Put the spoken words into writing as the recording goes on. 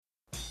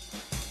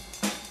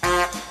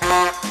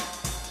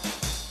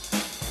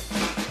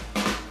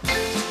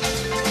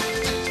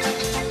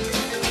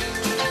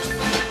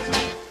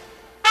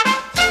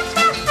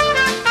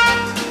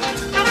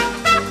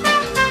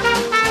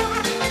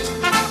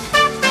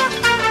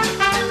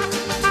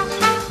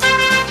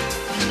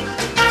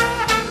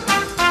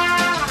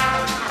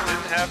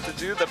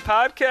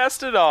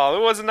podcast at all.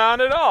 It wasn't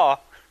on at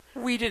all.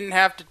 We didn't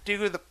have to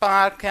do the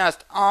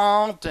podcast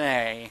all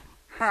day.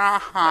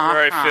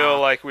 I feel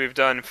like we've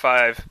done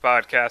 5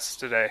 podcasts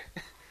today.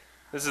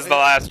 This is the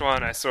last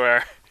one, I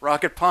swear.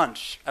 Rocket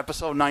Punch,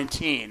 episode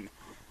 19.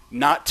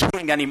 Not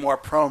doing any more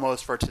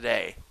promos for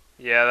today.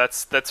 Yeah,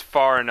 that's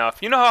far enough.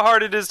 You know how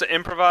hard it is to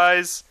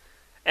improvise?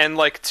 And,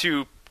 like, it's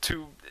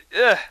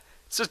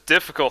just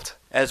difficult.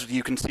 As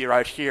you can see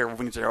right here,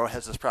 Wing Zero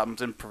has his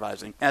problems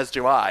improvising, as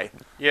do I.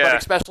 Yeah. But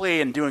especially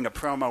in doing a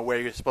promo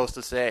where you're supposed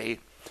to say,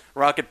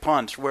 Rocket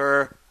Punch,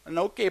 we're an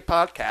okay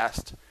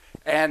podcast,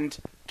 and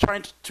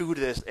trying to do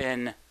this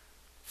in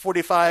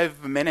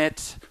 45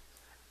 minutes,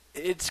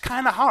 it's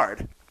kind of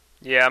hard.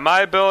 Yeah,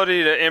 my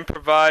ability to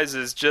improvise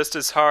is just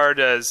as hard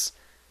as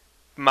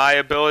my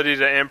ability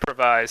to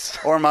improvise.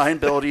 Or my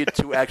ability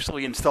to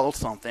actually insult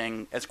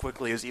something as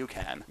quickly as you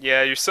can.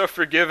 Yeah, you're so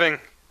forgiving.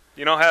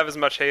 You don't have as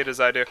much hate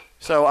as I do.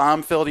 So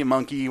I'm Filthy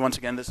Monkey. Once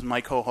again, this is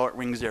my cohort,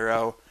 Wing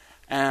Zero.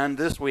 And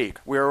this week,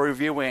 we're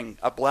reviewing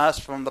A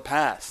Blast from the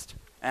Past.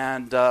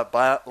 And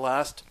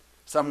Blast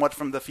somewhat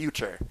from the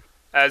future.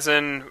 As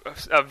in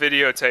a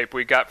videotape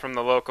we got from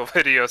the local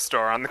video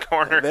store on the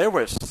corner. There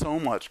was so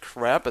much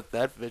crap at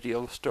that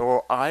video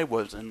store. I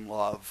was in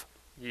love.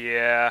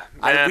 Yeah,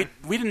 man.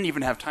 We didn't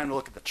even have time to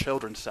look at the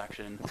children's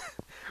section.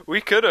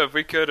 we could have,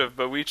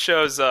 but we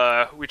chose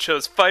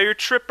Fire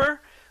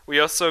Tripper. We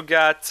also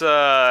got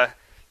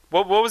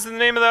what was the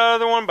name of that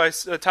other one by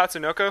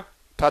Tatsunoko?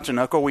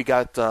 Tatsunoko. We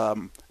got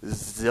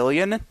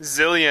Zillion.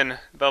 Zillion,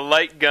 the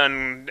light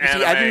gun anime.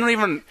 See, I didn't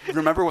even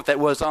remember what that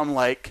was on.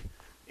 Like,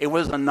 it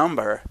was a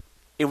number.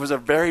 It was a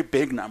very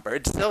big number.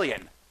 It's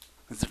Zillion.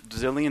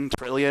 Zillion,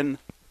 trillion.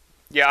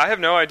 Yeah, I have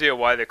no idea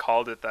why they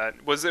called it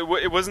that.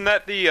 Wasn't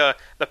that the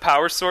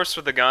power source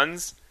for the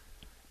guns?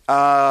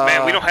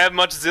 Man, we don't have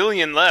much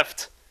Zillion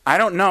left. I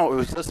don't know. It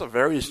was just a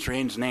very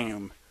strange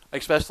name,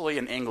 especially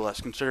in English,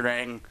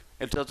 considering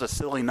it's just a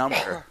silly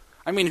number.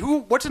 I mean,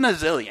 what's in a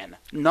zillion?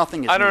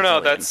 Nothing is. I don't know.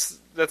 Zillion.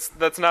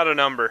 That's not a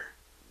number,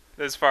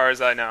 as far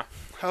as I know.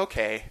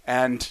 Okay,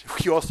 and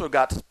we also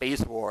got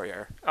Space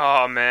Warrior.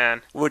 Oh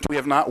man, which we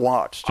have not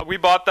watched. We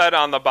bought that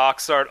on the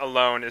box art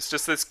alone. It's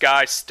just this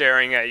guy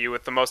staring at you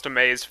with the most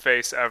amazed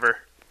face ever.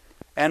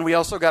 And we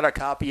also got a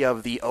copy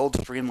of the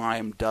old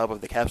Streamline dub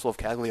of the Castle of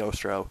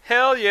Cagliostro.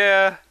 Hell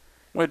yeah!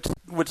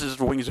 Which is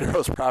Wing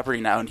Zero's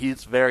property now, and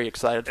he's very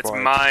excited for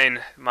it. It's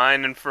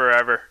mine and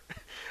forever.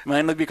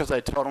 Mainly because I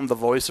told him the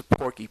voice of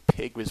Porky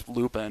Pig was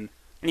Lupin,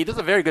 and he does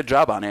a very good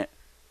job on it.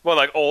 Well,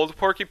 like old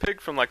Porky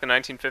Pig from like the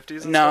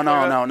 1950s? No,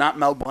 not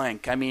Mel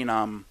Blanc. I mean,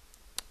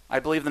 I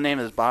believe the name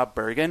is Bob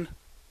Bergen.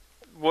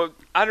 Well,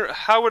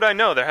 how would I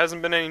know? There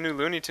hasn't been any new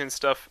Looney Tunes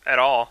stuff at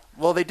all.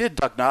 Well, they did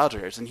Duck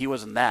Dodgers, and he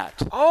was in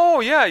that. Oh,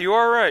 yeah, you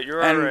are right.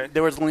 And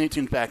there was Looney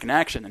Tunes Back in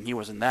Action, and he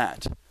was in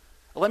that.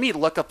 Let me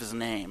look up his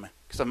name,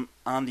 because I'm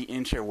on the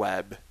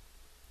interweb.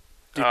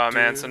 Oh,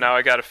 man, so now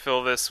I gotta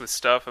fill this with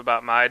stuff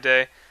about my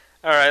day.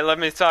 Alright, let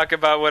me talk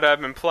about what I've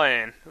been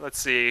playing. Let's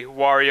see,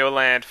 Wario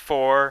Land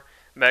 4,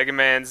 Mega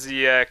Man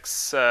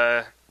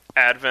ZX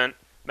Advent,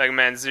 Mega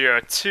Man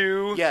Zero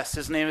 2. Yes,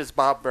 his name is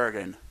Bob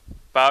Bergen.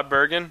 Bob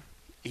Bergen?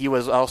 He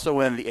was also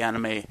in the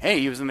anime. Hey,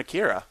 he was in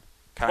Akira.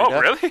 Kinda. Oh,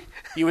 really?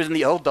 He was in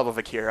the old dub of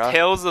Akira.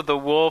 Tales of the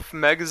Wolf,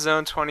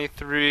 Megazone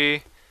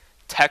 23,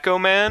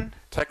 Technoman,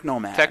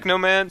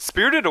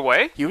 Spirited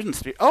Away? He was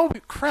in Oh,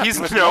 crap. He's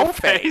No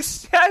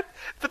Face. Yeah,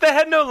 but they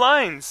had no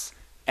lines.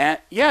 And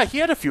yeah, he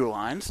had a few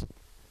lines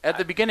at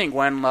the beginning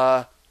when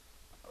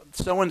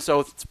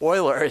so-and-so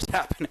spoiler is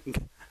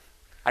happening.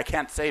 I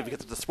can't say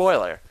because it's a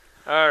spoiler.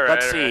 All right.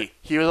 Let's see.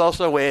 He was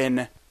also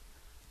in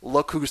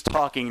Look Who's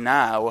Talking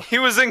Now. He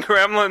was in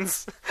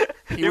Gremlins.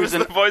 He was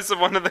the voice of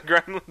one of the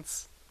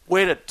Gremlins.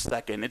 Wait a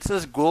second. It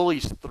says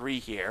Ghoulies 3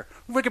 here.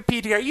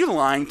 Wikipedia, are you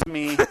lying to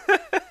me?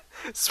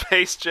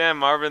 Space Jam,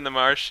 Marvin the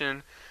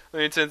Martian,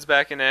 Looney Tunes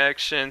Back in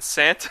Action,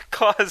 Santa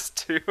Claus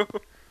 2.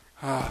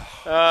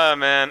 Oh,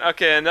 man.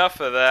 Okay, enough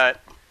of that.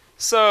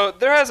 So,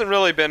 there hasn't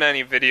really been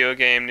any video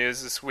game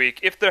news this week.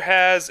 If there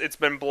has, it's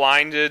been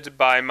blinded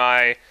by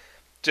my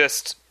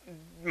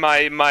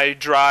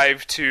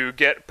drive to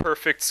get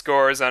perfect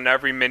scores on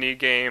every mini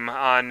game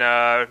on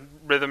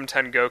Rhythm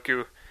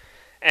Tengoku.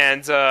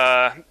 And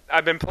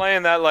I've been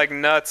playing that like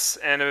nuts,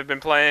 and I've been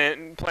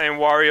playing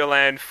Wario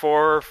Land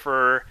 4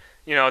 for,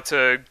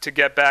 to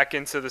get back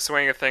into the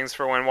swing of things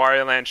for when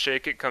Wario Land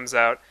Shake It comes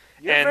out.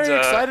 You're very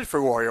excited for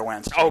Wario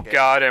Land Shake It. Oh,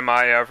 God, am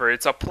I ever.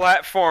 It's a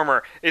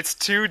platformer. It's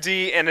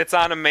 2D, and it's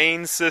on a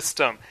main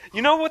system.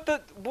 You know what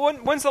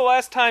when's the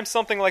last time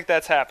something like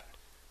that's happened?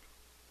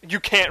 You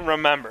can't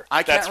remember.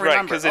 I can't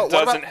remember. That's right, because it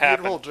doesn't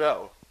happen. Beautiful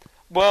Joe?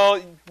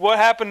 Well, what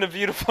happened to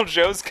Beautiful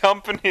Joe's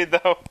company,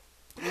 though?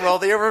 Well,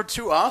 they were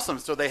too awesome,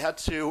 so they had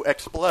to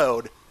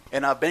explode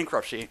in a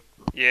bankruptcy.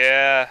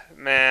 Yeah,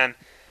 man.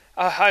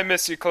 I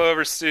miss you,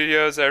 Clover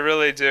Studios. I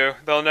really do.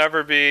 They'll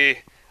never be...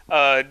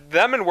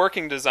 them and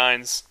Working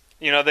Designs.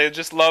 They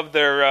just love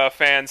their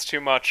fans too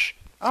much.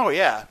 Oh,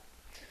 yeah.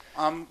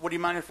 Would you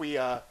mind if we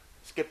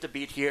skip a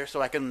beat here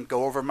so I can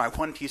go over my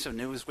one piece of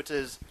news, which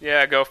is...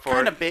 Yeah, go for it.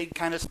 Kind of big,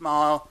 kind of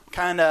small,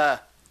 kind of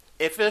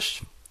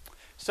Iffish.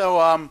 So,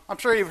 I'm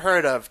sure you've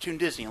heard of Toon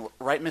Disney,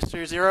 right,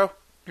 Mr. Zero?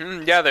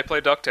 Yeah, they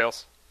play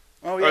DuckTales.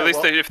 Oh, Or at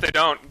least if they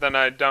don't, then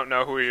I don't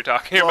know who you're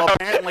talking Well, about.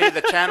 apparently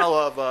the channel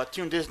of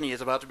Toon Disney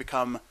is about to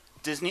become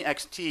Disney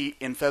XT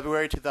in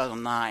February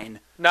 2009.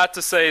 Not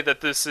to say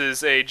that this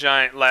is a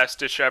giant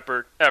last-ditch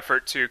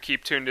effort to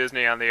keep Toon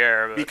Disney on the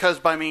air. But Because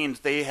by means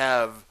they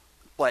have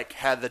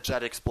had the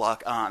Jetix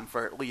block on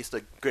for at least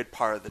a good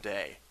part of the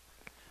day.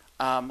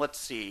 Let's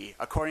see.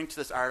 According to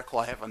this article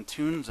I have on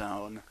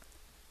ToonZone,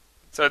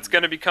 So it's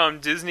going to become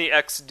Disney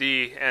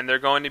XD, and they're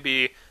going to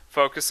be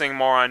focusing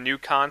more on new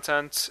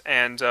content.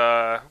 And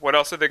what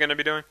else are they going to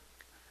be doing?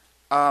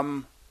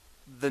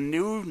 the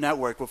new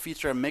network will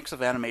feature a mix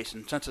of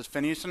animation such as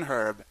Phineas and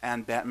Herb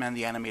and Batman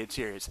the Animated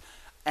Series,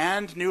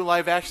 and new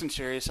live-action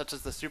series such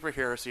as the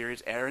superhero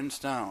series Aaron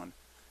Stone,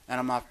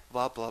 and a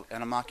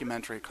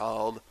mockumentary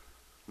called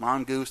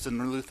Mongoose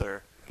and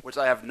Luther, which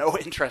I have no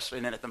interest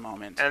in at the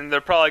moment. And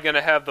they're probably going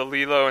to have the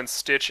Lilo and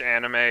Stitch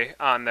anime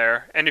on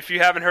there. And if you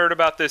haven't heard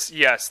about this,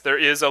 yes, there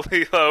is a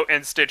Lilo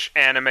and Stitch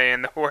anime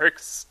in the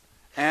works.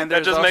 And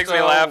that just makes me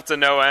laugh to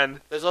no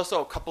end. There's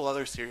also a couple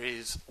other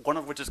series, one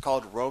of which is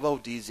called Robo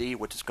DZ,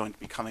 which is going to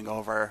be coming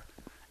over.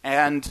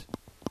 And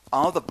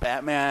all the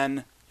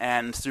Batman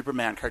and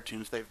Superman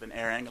cartoons they've been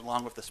airing,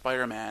 along with the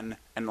Spider-Man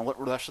and the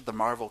rest of the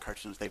Marvel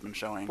cartoons they've been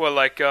showing. Well,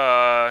 like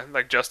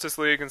Justice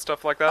League and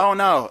stuff like that? Oh,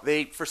 no.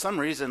 They, for some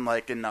reason,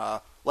 like in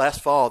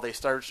last fall, they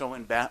started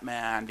showing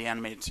Batman, the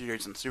animated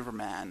series, and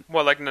Superman.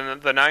 Well, like the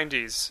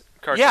 90s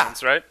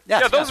cartoons, right?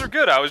 Yes, yeah, those yes. are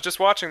good. I was just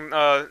watching,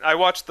 I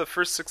watched the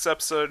first 6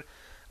 episodes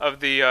of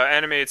the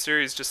animated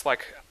series just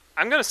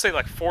I'm going to say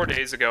 4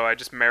 days ago. I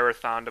just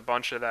marathoned a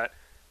bunch of that.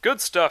 Good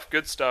stuff,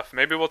 good stuff.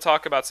 Maybe we'll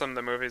talk about some of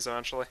the movies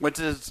eventually. Which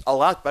is a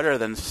lot better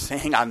than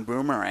saying on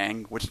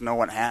Boomerang, which no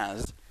one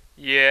has.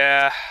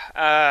 Yeah,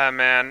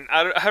 man.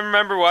 I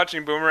remember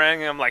watching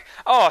Boomerang and I'm like,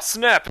 oh,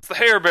 snap, it's the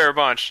Hair Bear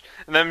Bunch.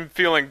 And then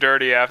feeling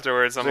dirty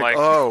afterwards. I'm like,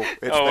 oh,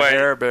 it's the wait.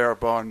 Hair Bear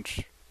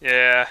Bunch.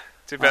 Yeah,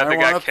 too bad they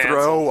got canceled.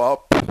 I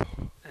want to throw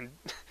up. And,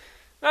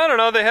 I don't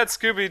know, they had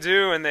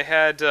Scooby-Doo and they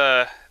had,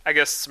 I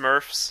guess,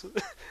 Smurfs.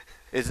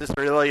 Is this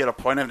really at a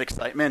point of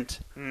excitement?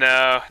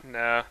 No.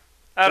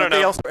 I don't know.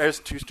 They also air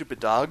Two Stupid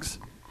Dogs?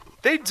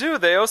 They do.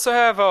 They also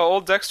have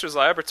old Dexter's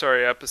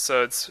Laboratory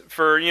episodes.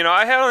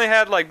 I had only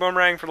had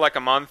Boomerang for a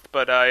month,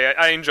 but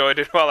I enjoyed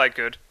it while I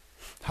could.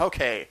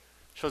 Okay.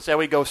 Shall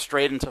we go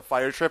straight into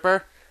Fire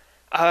Tripper?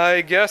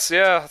 I guess,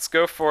 yeah. Let's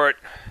go for it.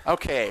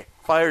 Okay,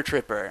 Fire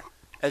Tripper.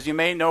 As you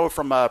may know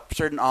from a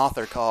certain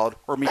author called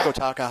Rumiko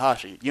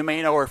Takahashi, you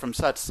may know her from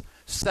such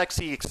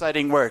sexy,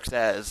 exciting works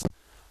as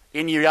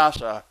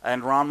Inuyasha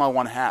and Ranma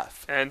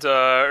 1/2. And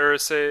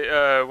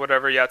Urusei,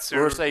 whatever,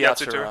 Urusei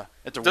Yatsutura.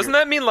 Yatsura. Doesn't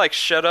that mean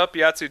shut up,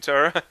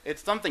 Yatsutura?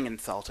 It's something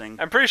insulting.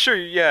 I'm pretty sure,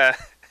 yeah.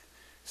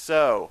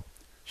 So,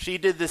 she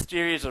did this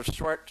series of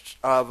short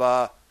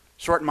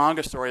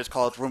manga stories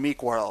called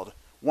Rumik World,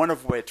 one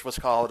of which was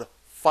called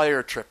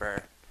Fire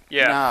Tripper.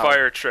 Yeah, Now,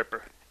 Fire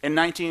Tripper. In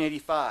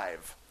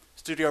 1985,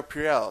 Studio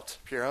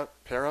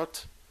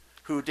Pierrot,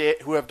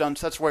 who have done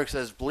such works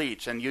as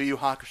Bleach and Yu Yu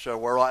Hakusho,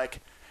 were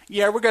like,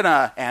 yeah, we're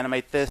gonna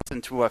animate this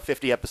into a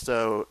 50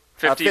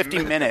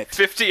 minute.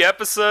 50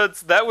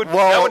 episodes? That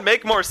would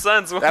make more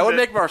sense. That would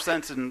make more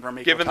sense in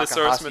Rumiko Given the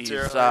source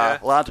material,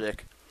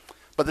 logic.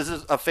 But this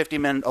is a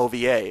 50-minute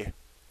OVA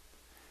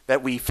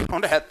that we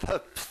found at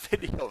the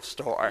video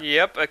store.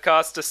 Yep, it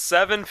cost us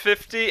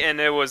 $7.50 and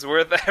it was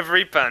worth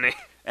every penny.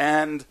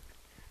 And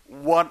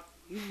what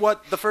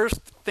the first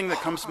thing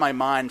that comes to my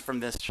mind from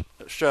this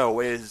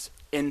show is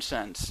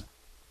incense.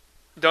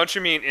 Don't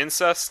you mean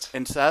incest?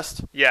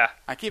 Incest? Yeah.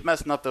 I keep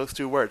messing up those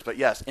two words, but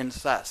yes,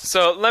 incest.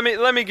 So let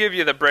me give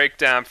you the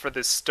breakdown for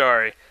this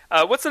story.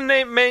 What's the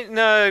name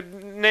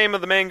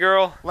of the main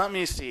girl? Let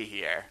me see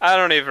here. I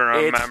don't even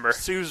remember.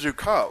 It's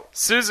Suzuko.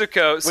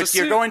 Suzuko. Which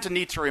you're going to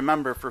need to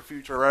remember for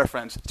future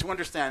reference to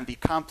understand the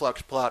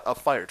complex plot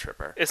of Fire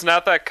Tripper. It's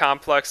not that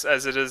complex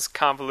as it is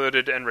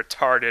convoluted and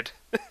retarded.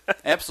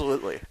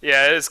 Absolutely.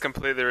 Yeah, it is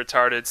completely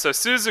retarded. So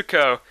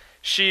Suzuko,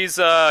 she's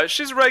a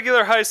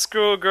regular high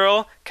school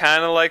girl,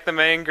 kind of like the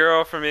main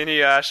girl from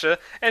Inuyasha,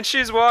 and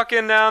she's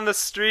walking down the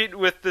street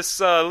with this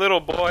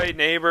little boy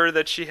neighbor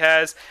that she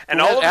has,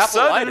 and all of a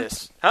sudden,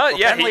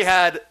 Apparently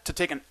had to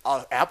take an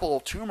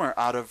apple tumor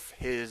out of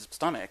his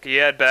stomach. He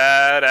had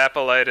bad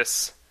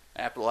appleitis.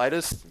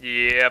 Appleitis?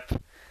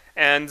 Yep.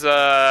 And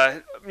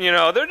they're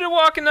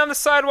walking down the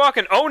sidewalk,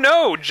 and oh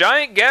no,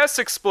 giant gas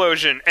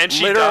explosion, and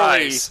she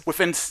dies.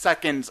 Within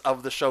seconds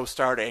of the show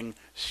starting,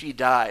 she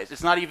dies.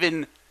 It's not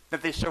even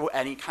that they show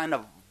any kind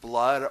of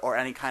blood or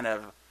any kind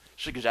of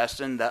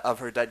suggestion of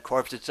her dead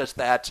corpse. It's just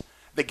that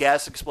the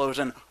gas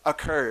explosion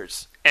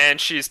occurs.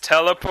 and she's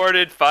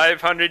teleported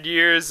 500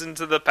 years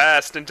into the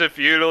past, into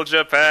feudal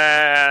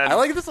Japan. I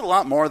like this a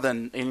lot more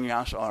than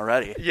Inuyasha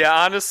already. Yeah,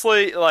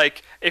 honestly,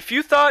 like, if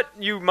you thought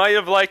you might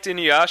have liked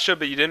Inuyasha,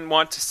 but you didn't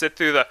want to sit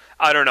through the,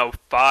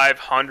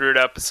 500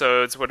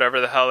 episodes, whatever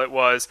the hell it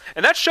was,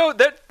 and that show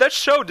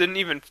didn't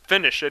even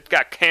finish. It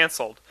got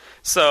canceled.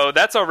 So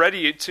that's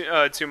already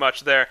too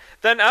much there.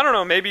 Then, I don't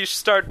know, maybe you should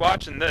start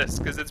watching this,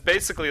 because it's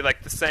basically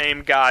like the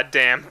same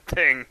goddamn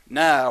thing.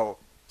 Now,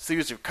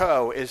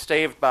 Suzuko is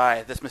saved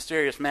by this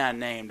mysterious man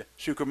named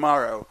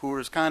Shikamaru, who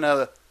is kind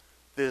of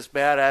this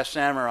badass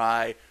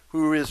samurai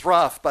who is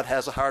rough but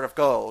has a heart of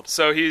gold.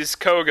 So he's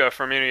Koga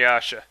from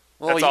Inuyasha.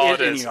 Well, That's all he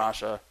it is is.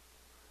 Inuyasha.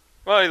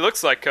 Well, he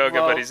looks like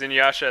Koga, but he's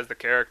Inuyasha as the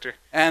character.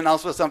 And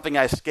also something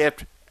I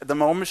skipped, the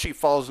moment she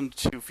falls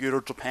into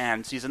feudal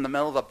Japan, she's in the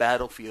middle of a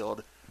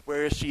battlefield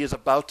where she is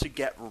about to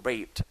get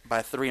raped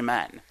by 3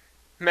 men.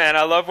 Man,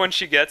 I love when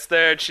she gets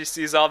there and she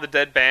sees all the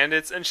dead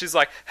bandits, and she's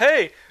like,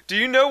 "Hey, do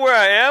you know where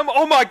I am?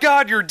 Oh my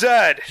god, you're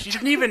dead!" She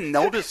didn't even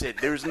notice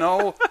it. There's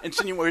no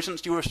insinuation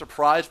she was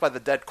surprised by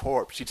the dead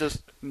corpse. She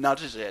just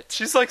nudges it.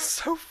 She's like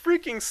so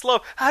freaking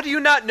slow. How do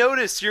you not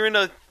notice? You're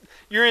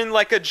in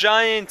like a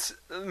giant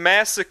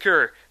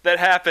massacre that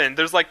happened.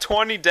 There's like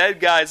 20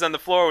 dead guys on the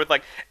floor with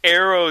like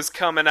arrows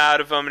coming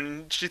out of them,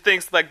 and she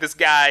thinks like this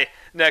guy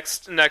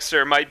next to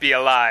her might be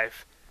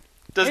alive.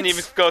 Doesn't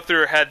even go through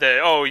her head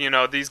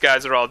that, these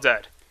guys are all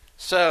dead.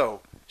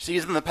 So,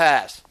 she's in the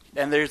past,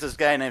 and there's this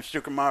guy named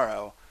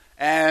Shikamaru,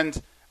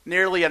 and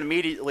nearly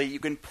immediately you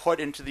can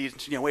put into the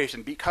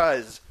insinuation,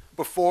 because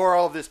before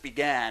all this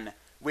began,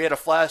 we had a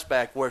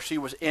flashback where she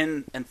was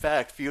in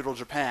fact, feudal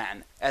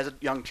Japan as a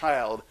young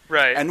child.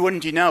 Right. And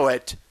wouldn't you know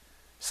it,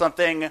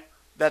 something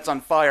that's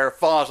on fire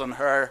falls on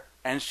her,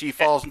 and she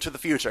falls into the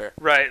future.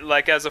 Right,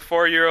 like as a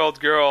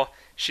 4-year-old girl,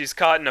 she's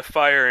caught in a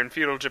fire in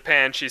feudal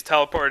Japan, she's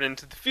teleported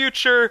into the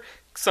future,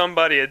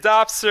 somebody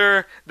adopts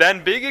her,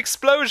 then big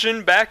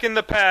explosion back in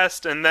the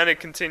past, and then it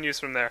continues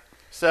from there.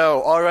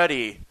 So,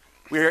 already,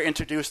 we are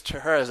introduced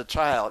to her as a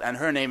child, and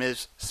her name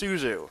is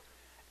Suzu.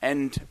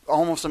 And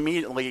almost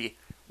immediately,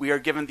 we are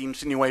given the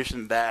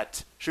insinuation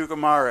that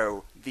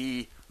Shikamaru,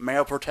 the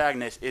male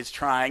protagonist, is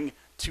trying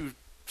to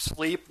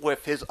sleep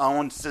with his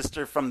own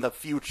sister from the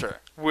future.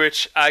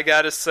 Which, I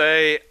gotta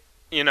say,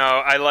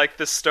 I like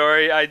the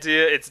story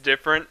idea. It's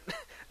different,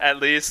 at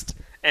least,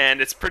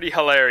 and it's pretty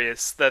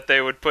hilarious that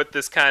they would put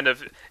this kind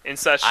of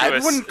incestuous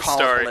story. I wouldn't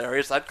call it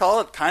hilarious. I'd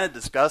call it kind of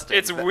disgusting.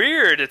 It's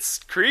weird. It's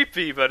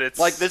creepy, but it's...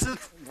 Like, this is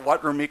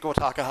what Rumiko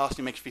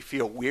Takahashi makes me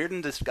feel weird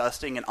and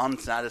disgusting and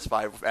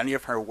unsatisfied with any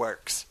of her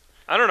works.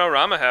 I don't know.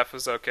 Rama Half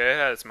was okay. It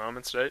had its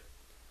moments, right?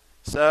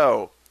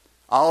 So,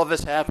 all of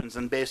this happens,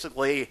 and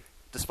basically,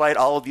 despite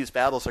all of these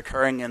battles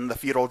occurring in the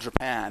feudal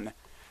Japan,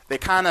 they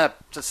kind of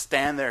just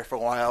stand there for a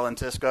while and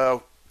just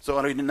go, so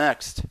what do we do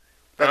next?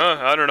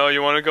 I don't know.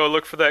 You want to go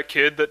look for that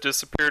kid that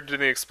disappeared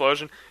in the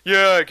explosion?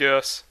 Yeah, I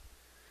guess.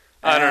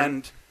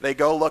 And they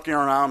go looking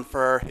around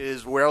for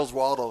his Where's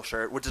Waldo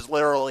shirt, which is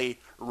literally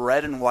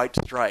red and white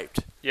striped.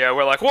 Yeah,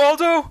 we're like,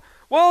 Waldo!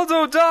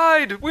 Waldo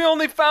died! We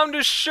only found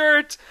his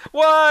shirt!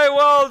 Why,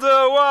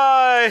 Waldo,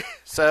 why?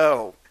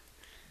 So,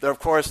 of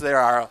course, there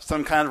are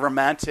some kind of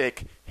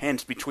romantic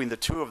hints between the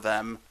two of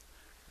them,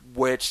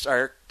 which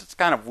are just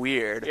kind of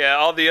weird. Yeah,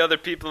 all the other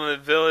people in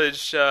the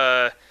village,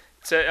 they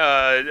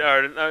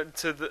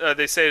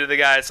say to the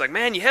guy, it's like,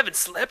 man, you haven't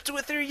slept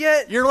with her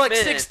yet? You're like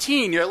man.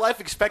 16. Your life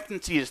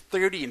expectancy is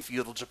 30 in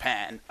feudal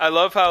Japan. I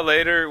love how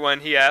later when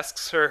he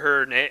asks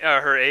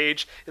her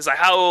age, he's like,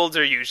 how old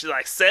are you? She's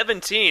like,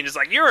 17. He's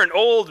like, you're an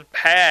old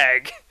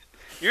hag.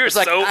 You're it's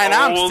so like, old. And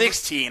I'm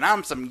 16.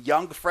 I'm some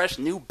young, fresh,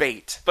 new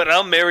bait. But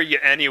I'll marry you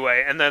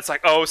anyway. And then it's like,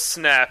 oh,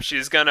 snap.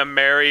 She's going to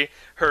marry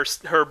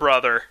her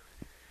brother.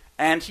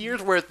 And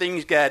here's where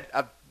things get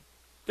a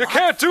You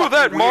can't do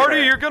that,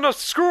 Marty. You're going to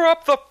screw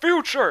up the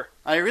future.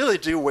 I really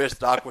do wish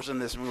Doc was in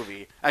this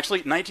movie. Actually,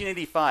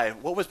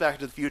 1985. What was Back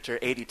to the Future?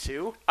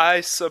 82?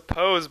 I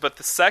suppose, but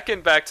the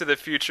second Back to the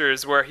Future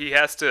is where he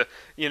has to,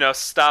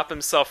 stop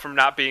himself from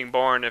not being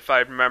born, if I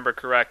remember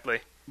correctly.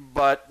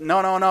 But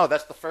no.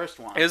 That's the first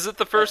one. Is it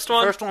the first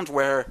one? The first one's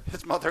where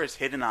his mother is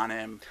hidden on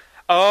him.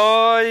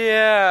 Oh,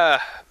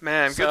 yeah.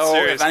 Man, good so,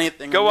 series. If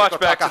anything, go watch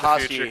Back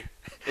Takahashi to the Future.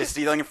 is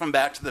stealing from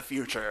Back to the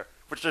Future,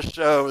 which just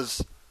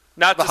shows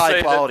not the to high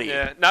say quality.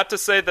 Not to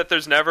say that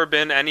there's never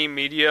been any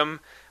medium,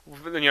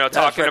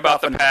 talking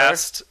about the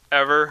past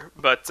ever,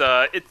 but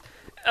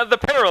the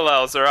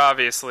parallels are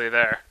obviously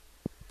there.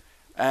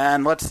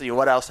 And let's see,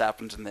 what else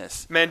happens in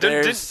this? Man,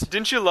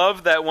 didn't you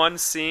love that one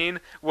scene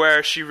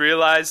where she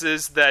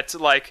realizes that,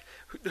 like,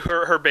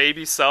 her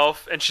baby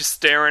self, and she's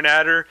staring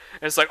at her,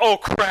 and it's like, oh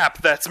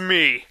crap, that's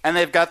me. And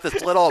they've got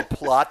this little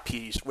plot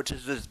piece, which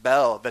is this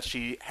bell that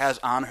she has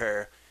on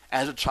her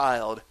as a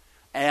child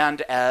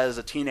and as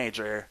a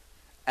teenager,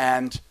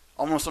 and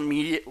almost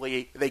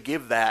immediately they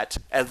give that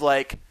as,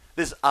 like,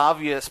 this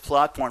obvious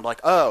plot point,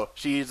 like, oh,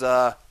 she's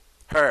her,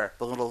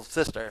 the little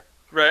sister.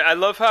 Right, I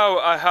love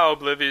how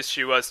oblivious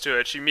she was to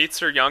it. She meets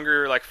her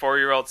younger, like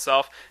 4-year-old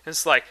self, and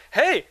it's like,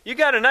 "Hey, you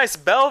got a nice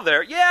bell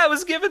there." "Yeah, it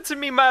was given to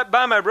me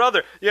by my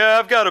brother." "Yeah,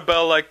 I've got a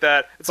bell like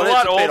that. It's But a it's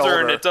lot a bit older,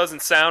 and older. it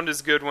doesn't sound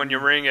as good when you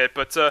ring it,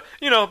 but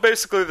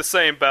basically the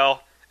same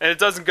bell." And it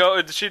doesn't go.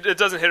 It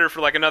doesn't hit her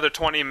for like another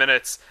 20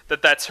 minutes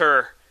that's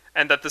her,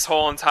 and that this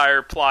whole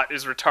entire plot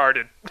is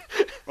retarded.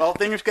 Well,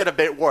 things get a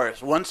bit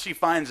worse once she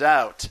finds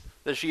out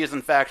that she is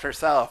in fact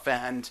herself,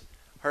 and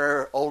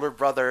her older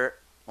brother,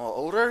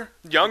 Younger.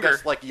 I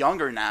guess, like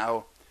younger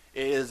now,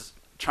 is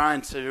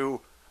trying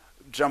to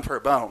jump her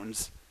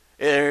bones.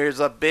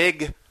 There's a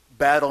big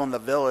battle in the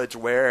village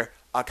where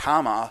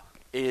Akama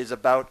is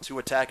about to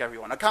attack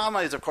everyone.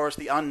 Akama is, of course,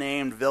 the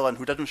unnamed villain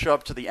who doesn't show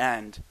up to the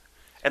end.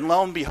 And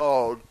lo and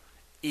behold,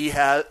 he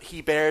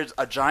bears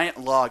a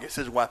giant log as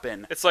his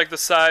weapon. It's like the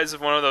size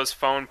of one of those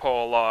phone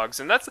pole logs,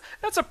 and that's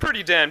a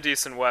pretty damn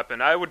decent weapon.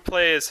 I would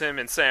play as him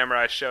in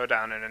Samurai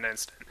Showdown in an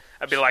instant.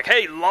 I'd be like,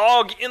 "Hey,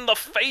 log in the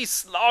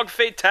face, log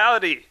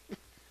fatality."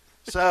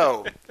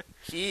 So,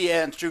 he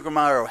and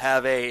Shukamaru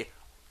have a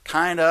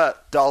kind of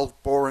dull,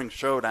 boring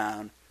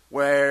showdown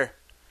where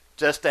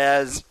just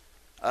as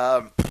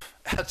Akuma's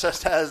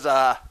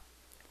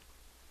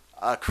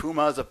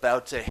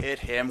about to hit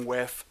him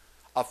with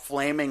a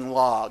flaming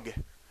log,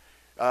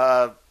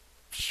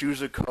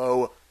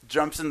 Shuzuko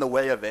jumps in the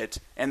way of it,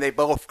 and they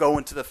both go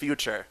into the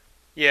future.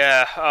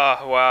 Yeah,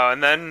 oh, wow.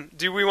 And then,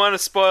 do we want to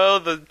spoil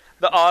the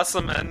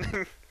awesome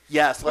ending?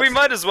 Yes, We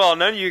might as well.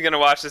 None of you are going to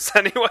watch this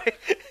anyway.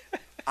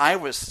 I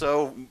was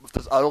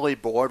utterly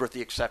bored with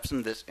the exception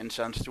of this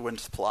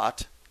incestuous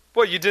plot.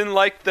 What, you didn't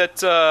like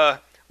that,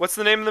 what's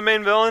the name of the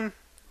main villain?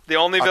 The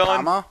only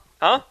villain? Akama?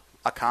 Huh?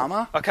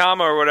 Akama?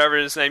 Or whatever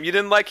his name. You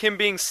didn't like him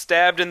being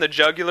stabbed in the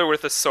jugular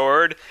with a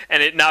sword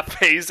and it not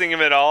phasing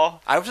him at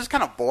all? I was just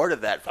kind of bored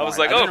of that point. I was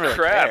like, didn't oh really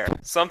crap. care.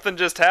 Something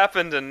just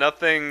happened and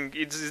nothing,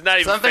 he's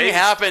not even Something phased.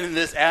 happened in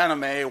this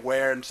anime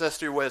where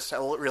incestuous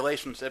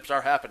relationships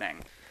are happening.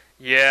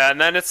 Yeah, and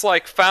then it's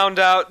like found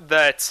out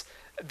that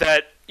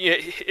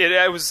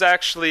it was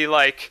actually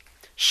like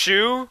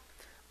Shu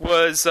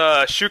was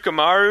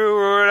Shukamaru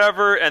or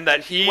whatever, and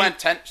that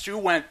Shu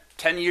went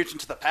 10 years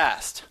into the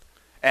past,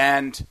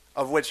 and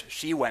of which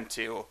she went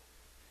to,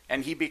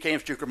 and he became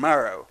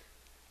Shukamaru.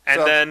 And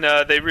So- then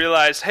they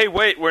realized, hey,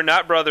 wait, we're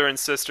not brother and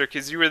sister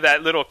because you were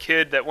that little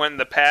kid that went in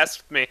the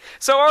past with me.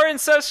 So our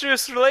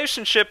incestuous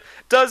relationship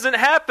doesn't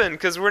happen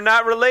because we're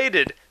not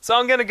related. So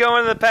I'm going to go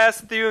into the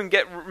past with you and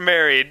get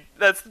married.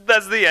 That's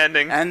the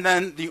ending. And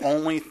then the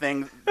only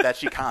thing that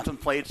she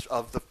contemplates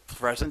of the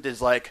present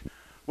is like,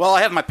 well,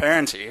 I have my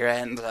parents here,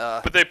 and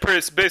But they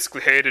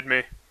basically hated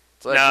me.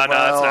 it's like, No,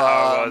 that's not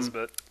how it was,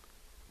 well, but...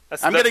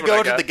 I'm going to that's what I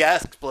go to got. the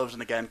gas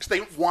explosion again, because they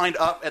wind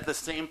up at the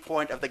same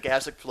point of the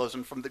gas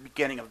explosion from the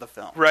beginning of the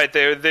film. Right,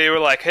 they were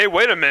like, hey,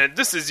 wait a minute,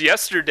 this is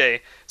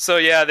yesterday. So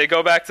yeah, they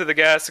go back to the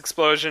gas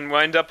explosion,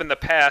 wind up in the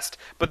past,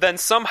 but then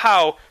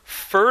somehow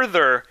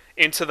further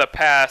into the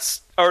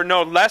past, or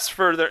no, less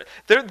further.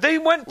 They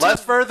went to...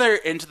 Less further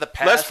into the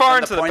past Less far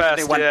than into the the point that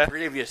they past, went yeah.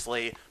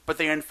 previously, but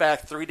they're in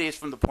fact 3 days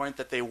from the point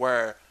that they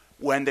were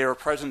when they were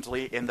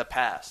presently in the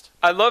past.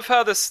 I love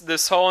how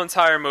this whole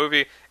entire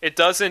movie, it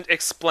doesn't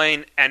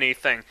explain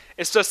anything.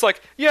 It's just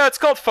like, yeah, it's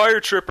called Fire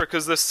Tripper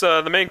because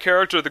the main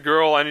character, the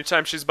girl,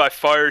 anytime she's by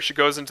fire, she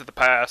goes into the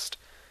past.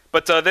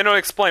 But they don't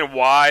explain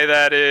why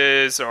that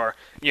is or,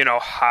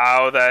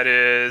 how that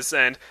is.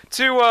 And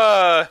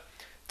what's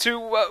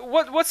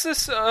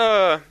this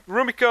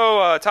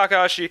Rumiko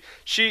Takahashi,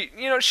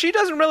 she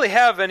doesn't really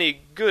have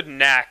any good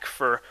knack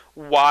for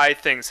why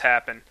things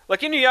happen.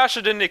 Like Inuyasha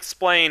didn't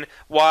explain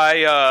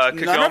why None of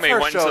Kagome her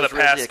went into shows the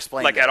really past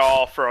explain like this. at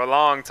all for a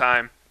long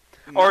time.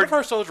 None of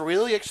her shows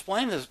really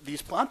explain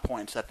these plot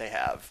points that they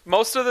have.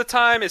 Most of the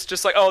time it's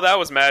just like, oh, that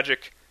was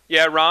magic.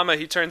 Yeah, Rama,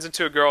 he turns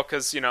into a girl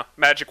because,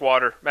 magic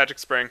water, magic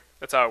spring.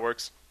 That's how it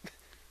works.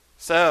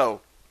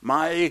 So,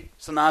 my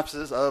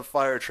synopsis of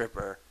Fire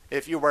Tripper.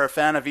 If you were a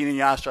fan of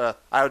Inuyasha,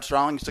 I would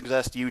strongly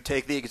suggest you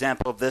take the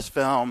example of this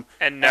film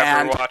And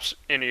never watch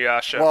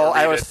Inuyasha. Well, or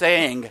read I was it.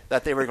 saying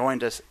that they were going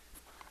to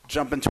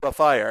jump into a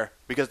fire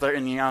because they're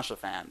Inuyasha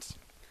fans.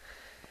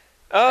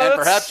 And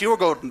perhaps you will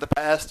go in the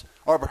past,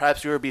 or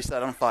perhaps you will be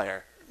set on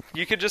fire.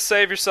 You could just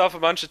save yourself a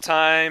bunch of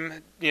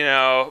time,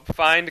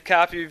 find a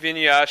copy of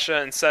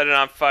Inuyasha and set it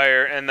on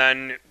fire, and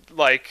then,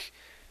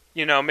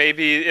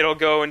 maybe it'll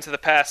go into the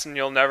past and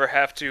you'll never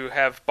have to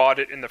have bought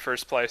it in the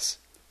first place.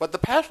 But the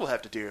past will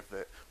have to do with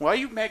it. Why are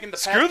you making the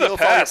past Screw deal the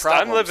with all your past.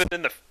 I'm problems? living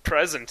in the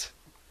present.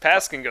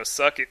 Past can go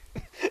suck it.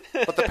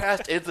 But the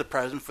past is the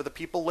present for the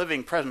people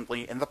living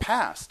presently in the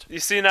past. You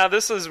see, now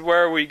this is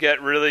where we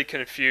get really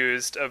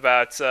confused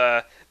about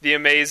the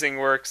amazing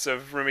works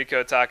of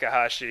Rumiko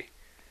Takahashi.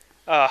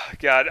 Oh,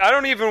 God. I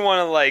don't even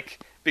want to,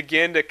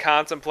 begin to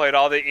contemplate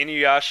all the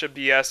Inuyasha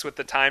BS with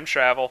the time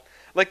travel.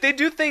 They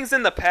do things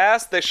in the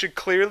past that should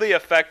clearly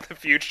affect the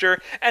future,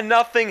 and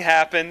nothing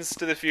happens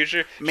to the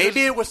future.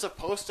 Maybe it was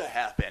supposed to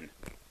happen.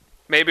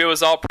 Maybe it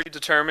was all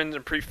predetermined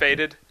and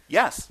pre-fated.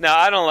 Yes. No,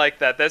 I don't like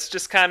that. That's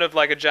just kind of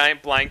like a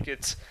giant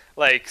blanket,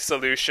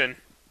 solution.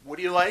 Would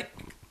you like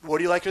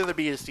would you like there to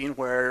be a scene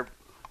where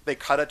they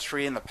cut a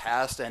tree in the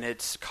past and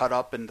it's cut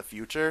up in the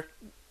future?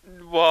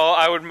 Well,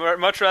 I would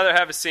much rather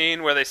have a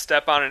scene where they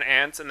step on an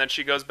ant and then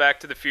she goes back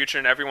to the future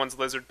and everyone's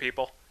lizard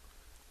people.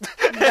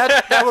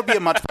 That would be a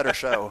much better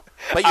show.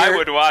 But I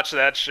would watch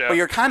that show. But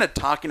you're kind of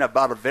talking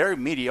about a very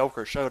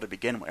mediocre show to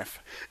begin with.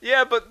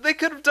 Yeah, but they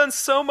could have done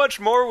so much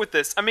more with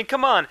this. I mean,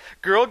 come on.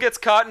 Girl gets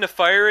caught in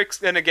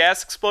a in a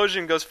gas explosion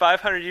and goes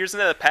 500 years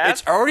into the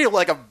past. It's already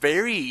like a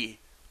very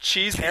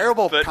cheesy,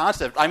 terrible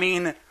concept. I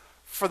mean,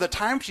 for the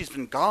time she's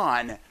been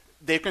gone,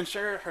 they've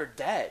considered her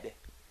dead.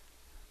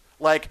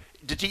 Like,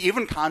 did you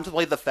even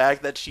contemplate the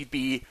fact that she'd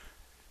be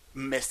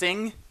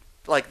missing?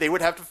 Like, they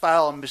would have to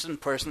file a missing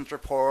persons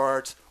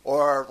report,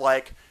 or,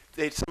 like,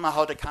 they'd somehow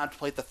have to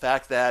contemplate the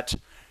fact that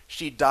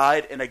she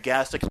died in a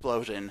gas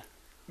explosion.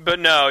 But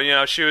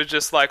no, she was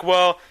just like,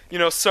 well,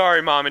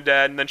 sorry, Mom and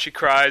Dad, and then she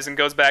cries and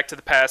goes back to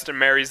the past and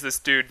marries this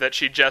dude that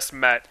she just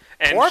met.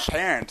 And Poor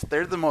parents.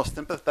 They're the most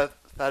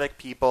sympathetic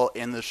people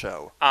in the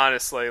show.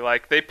 Honestly,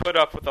 like, they put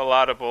up with a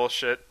lot of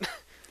bullshit.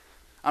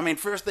 I mean,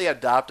 first they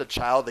adopt a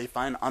child they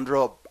find under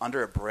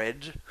a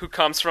bridge. Who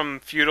comes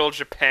from feudal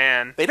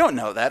Japan. They don't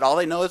know that. All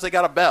they know is they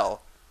got a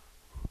bell.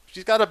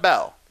 She's got a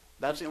bell.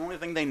 That's the only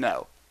thing they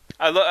know.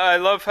 I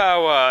love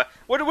how...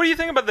 What do you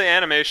think about the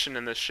animation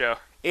in this show?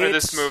 Or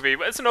this movie?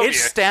 It's an OVA.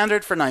 It's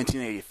standard for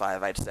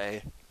 1985, I'd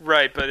say.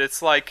 Right, but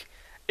it's like...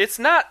 It's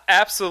not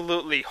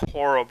absolutely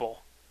horrible.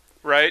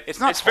 Right? It's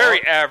not. It's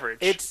very average.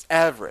 It's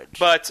average.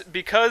 But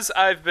because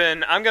I'm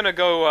going to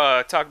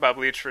go talk about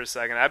Bleach for a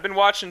second. I've been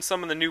watching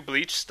some of the new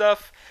Bleach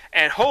stuff,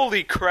 and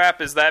holy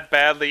crap is that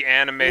badly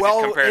animated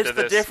compared to this.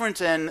 Well, it's the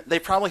difference in they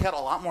probably had a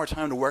lot more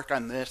time to work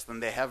on this than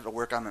they have to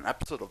work on an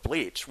episode of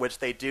Bleach, which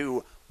they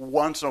do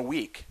once a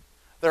week.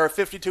 There are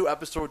 52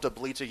 episodes of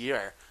Bleach a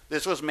year.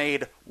 This was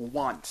made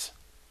once.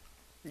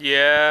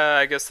 Yeah,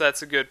 I guess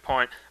that's a good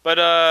point. But,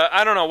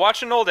 I don't know,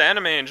 watching old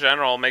anime in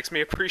general makes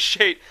me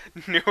appreciate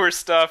newer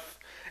stuff,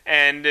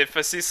 and if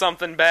I see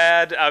something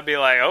bad, I'll be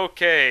like,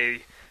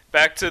 okay,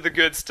 back to the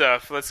good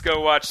stuff. Let's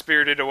go watch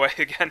Spirited Away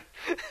again.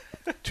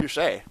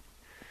 Touché.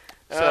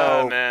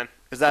 So, oh, man.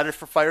 Is that it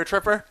for Fire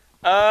Tripper?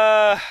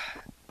 I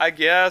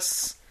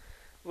guess.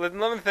 Let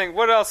me think,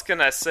 what else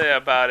can I say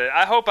about it?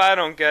 I hope I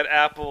don't get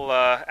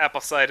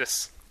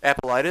appleitis.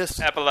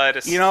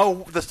 Appleitis? You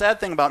know, the sad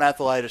thing about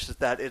appleitis is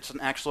that it's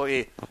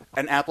actually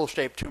an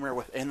apple-shaped tumor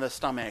within the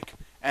stomach,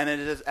 and it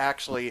is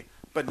actually,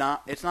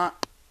 it's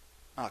not,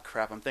 oh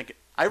crap, I'm thinking,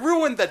 I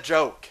ruined the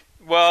joke.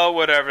 Well,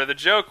 whatever, the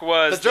joke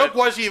was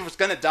he was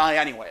gonna die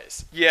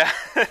anyways. Yeah.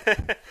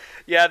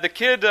 Yeah, the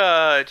kid,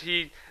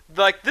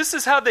 this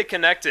is how they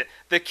connect it.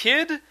 The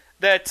kid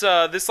that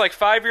this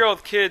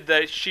 5-year-old kid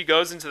that she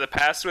goes into the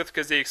past with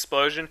because of the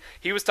explosion,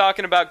 he was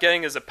talking about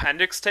getting his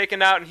appendix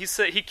taken out, and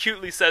he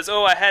cutely says,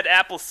 "Oh, I had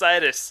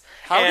appleitis."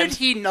 How did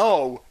he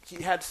know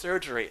he had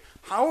surgery?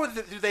 How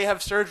do they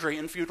have surgery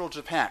in feudal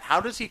Japan? How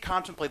does he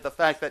contemplate the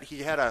fact that he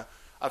had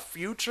a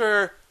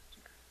future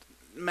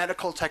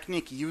medical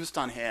technique used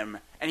on him,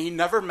 and he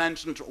never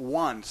mentioned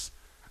once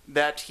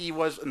that he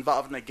was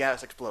involved in a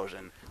gas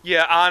explosion?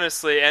 Yeah,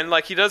 honestly, and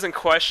he doesn't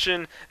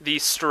question the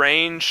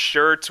strange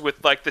shirt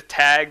with the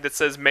tag that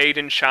says "Made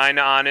in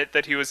China" on it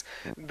that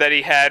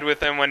he had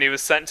with him when he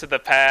was sent to the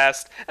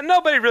past, and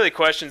nobody really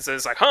questions it.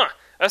 It's like, huh,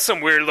 that's some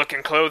weird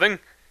looking clothing.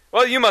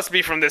 Well, you must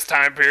be from this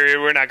time period.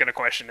 We're not going to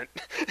question it.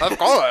 Of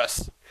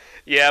course.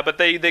 Yeah, but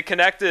they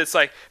connect it. It's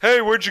like, hey,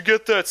 where'd you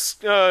get that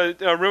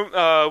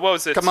what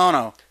was it?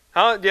 Kimono.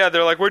 Huh? Yeah,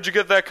 they're like, where'd you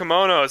get that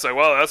kimono? It's like,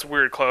 well, that's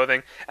weird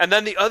clothing. And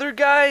then the other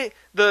guy,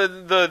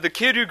 the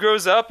kid who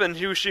grows up and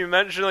who she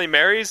eventually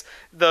marries,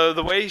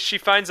 the way she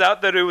finds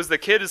out that it was the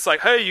kid, it's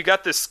like, hey, you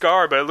got this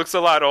scar, but it looks a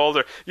lot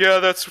older. Yeah,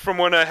 that's from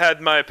when I had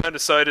my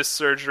appendicitis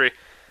surgery.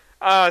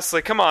 It's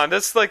like, come on,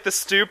 that's the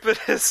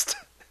stupidest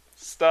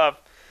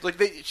stuff.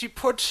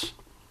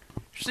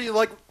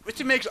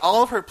 She makes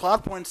all of her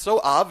plot points so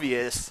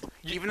obvious.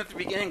 Even at the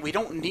beginning, we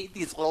don't need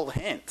these little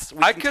hints.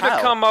 I could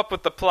have come up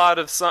with the plot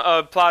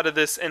of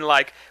this in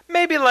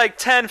maybe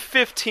 10,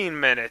 15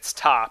 minutes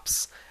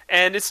tops,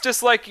 and it's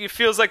just it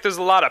feels like there's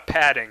a lot of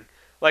padding.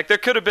 There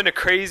could have been a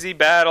crazy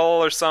battle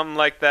or something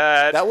like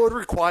that. That would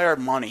require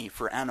money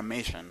for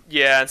animation.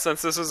 Yeah, and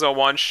since this was a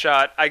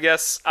one-shot, I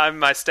guess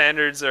my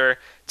standards are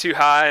too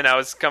high, and I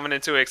was coming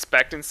into it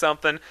expecting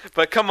something.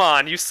 But come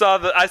on, I saw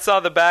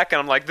the back,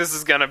 and I'm like, this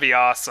is gonna be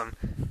awesome.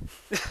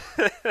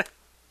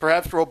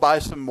 Perhaps we'll buy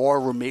some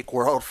more Rumik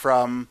World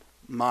from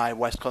my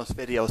West Coast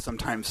video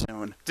sometime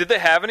soon. Did they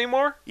have any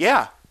more?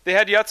 Yeah. They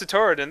had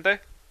Yatsutora, didn't they?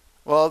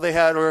 Well, they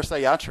had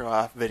Urusei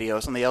Yatsura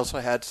videos, and they also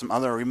had some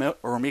other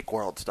Rumik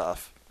World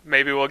stuff.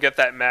 Maybe we'll get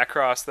that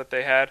Macross that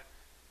they had.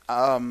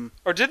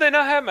 Or did they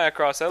not have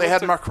Macross? They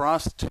had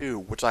Macross 2,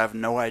 which I have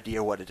no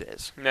idea what it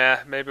is. Nah,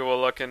 maybe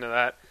we'll look into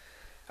that.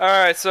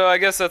 Alright, so I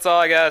guess that's all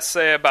I gotta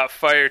say about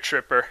Fire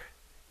Tripper.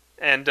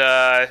 And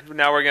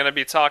now we're gonna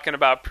be talking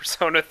about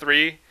Persona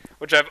 3,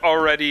 which I've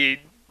already,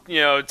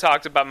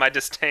 talked about my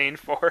disdain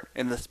for.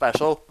 In the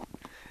special?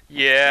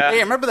 Yeah.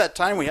 Hey, remember that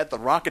time we had the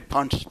Rocket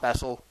Punch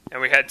special?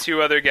 And we had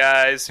 2 other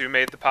guys who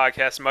made the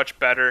podcast much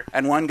better.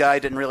 And one guy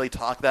didn't really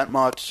talk that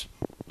much.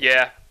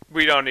 Yeah,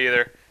 we don't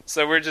either.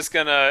 So we're just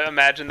going to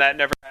imagine that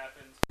never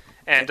happened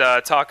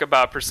and talk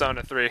about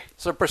Persona 3.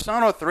 So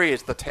Persona 3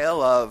 is the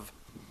tale of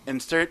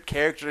insert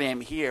character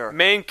name here.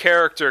 Main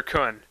character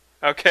Kun,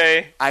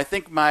 okay? I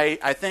think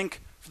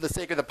for the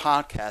sake of the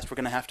podcast, we're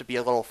going to have to be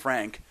a little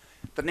frank.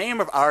 The name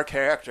of our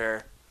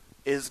character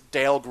is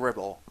Dale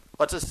Gribble.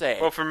 Let's just say.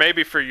 Well,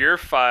 maybe for your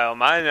file,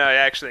 mine I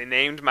actually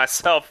named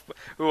myself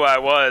who I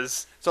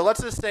was. So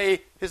let's just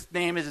say his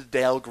name is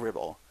Dale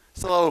Gribble.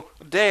 So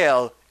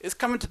Dale is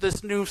coming to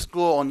this new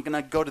school and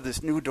going to go to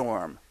this new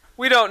dorm.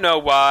 We don't know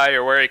why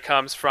or where he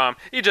comes from.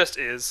 He just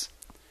is.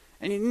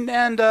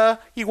 And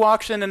he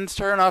walks in, and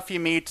sure enough, he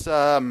meets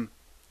some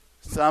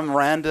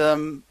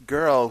random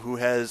girl who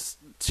has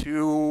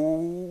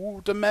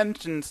 2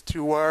 dimensions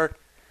to her.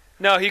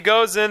 No, he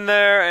goes in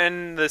there,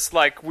 and this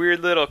like weird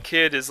little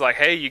kid is like,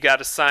 "Hey, you got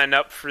to sign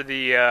up for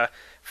the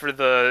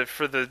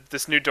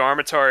this new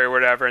dormitory or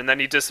whatever." And then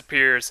he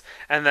disappears,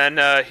 and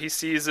then he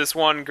sees this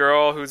one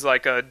girl who's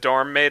like a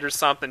dorm mate or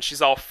something.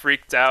 She's all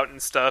freaked out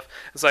and stuff.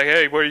 It's like,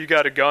 "Hey, where you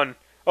got a gun?"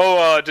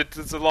 "Oh,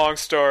 it's a long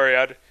story.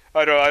 I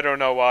don't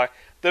know why."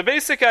 The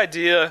basic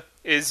idea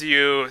is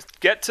you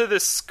get to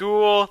this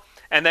school,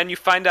 and then you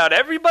find out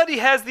everybody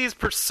has these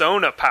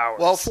persona powers.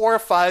 Well, 4 or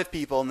 5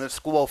 people in this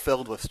school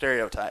filled with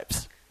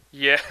stereotypes.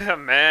 Yeah,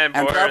 man.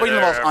 And probably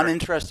the most ever.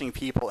 uninteresting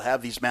people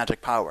have these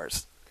magic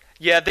powers.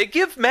 Yeah, they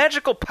give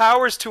magical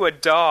powers to a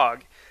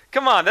dog.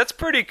 Come on, that's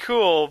pretty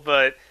cool,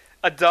 but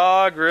a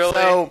dog, really?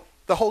 So,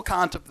 the whole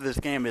concept of this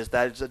game is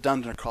that it's a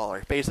dungeon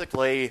crawler.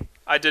 Basically...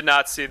 I did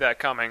not see that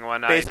coming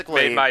when I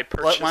made my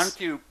purchase.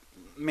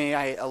 May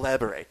I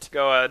elaborate?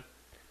 Go ahead.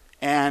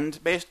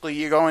 And basically,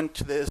 you go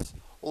into this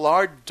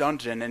large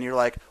dungeon, and you're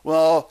like,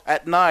 well,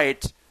 at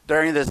night,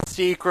 during this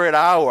secret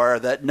hour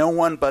that no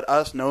one but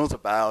us knows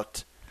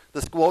about,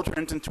 the school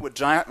turns into a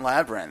giant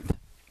labyrinth.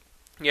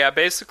 Yeah,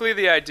 basically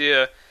the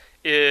idea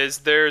is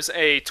there's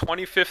a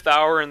 25th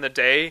hour in the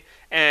day,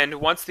 and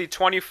once the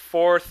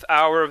 24th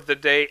hour of the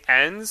day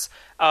ends,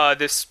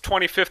 this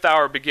 25th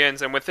hour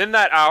begins, and within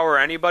that hour,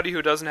 anybody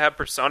who doesn't have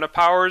persona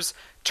powers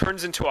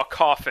turns into a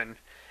coffin.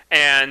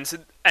 And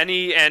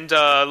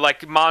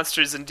like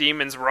monsters and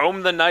demons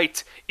roam the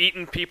night,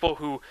 eating people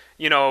who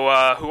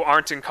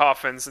aren't in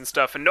coffins and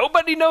stuff, and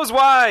nobody knows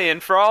why.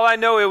 And for all I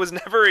know, it was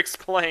never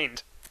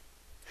explained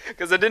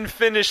because I didn't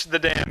finish the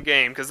damn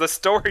game because the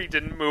story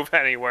didn't move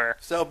anywhere.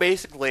 So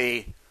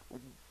basically,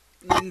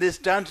 in this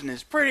dungeon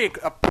is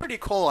a pretty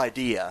cool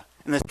idea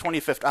in this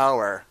 25th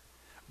hour,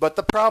 but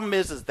the problem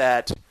is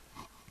that,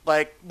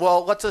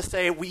 let's just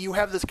say you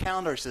have this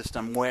calendar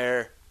system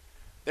where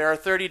there are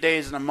 30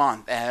 days in a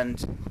month,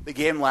 and the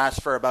game lasts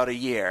for about a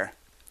year.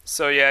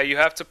 So yeah, you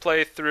have to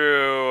play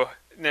through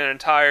an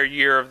entire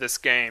year of this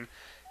game.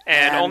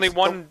 And only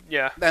one,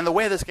 And the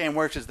way this game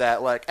works is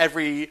that,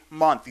 every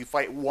month you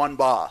fight one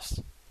boss.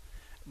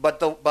 But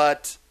the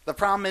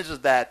problem is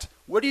that,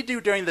 what do you do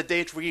during the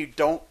days where you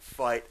don't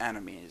fight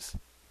enemies?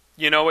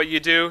 You know what you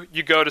do?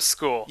 You go to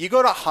school. You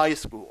go to high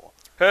school.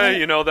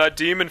 Hey, that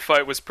demon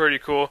fight was pretty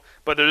cool,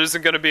 but there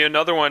isn't going to be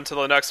another one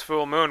till the next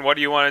full moon. What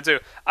do you want to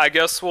do? I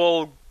guess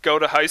we'll go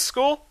to high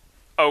school?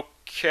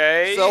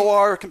 Okay. So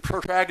our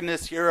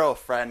protagonist hero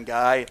friend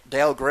guy,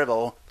 Dale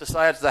Gribble,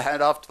 decides to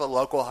head off to the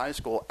local high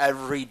school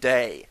every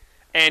day.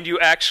 And you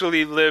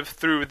actually live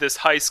through this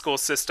high school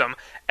system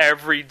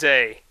every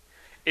day.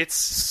 It's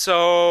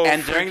so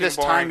And during this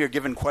boring. time, you're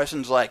given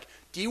questions like,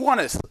 do you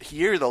want to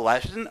hear the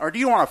lesson, or do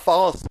you want to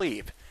fall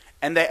asleep?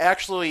 And they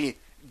actually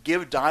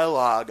give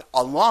dialogue,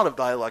 a lot of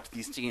dialogue to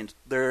these scenes.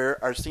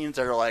 There are scenes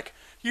that are like,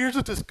 here's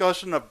a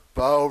discussion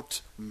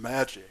about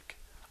magic.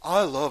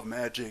 I love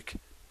magic.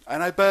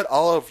 And I bet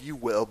all of you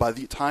will by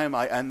the time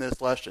I end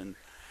this lesson.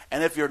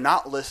 And if you're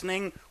not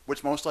listening,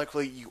 which most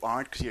likely you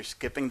aren't because you're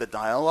skipping the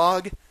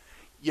dialogue,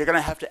 you're going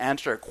to have to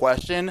answer a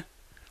question,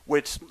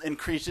 which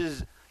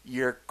increases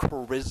your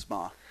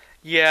charisma.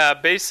 Yeah,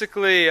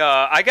 basically,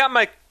 I got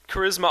my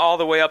charisma all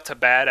the way up to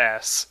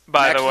badass,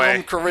 by the way.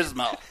 Maximum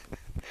charisma.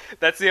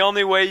 That's the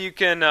only way you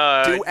can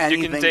do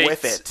anything you can date,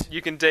 with it.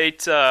 You can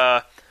date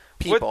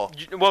people.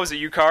 What was it,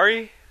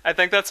 Yukari? I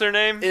think that's her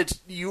name.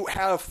 You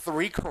have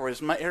 3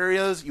 charisma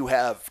areas. You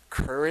have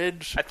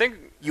courage. I think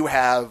you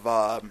have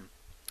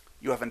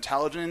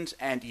intelligence,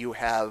 and you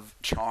have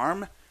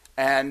charm.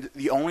 And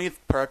the only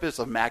purpose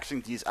of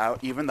maxing these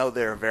out, even though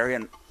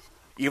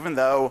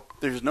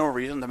there's no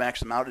reason to max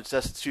them out, it's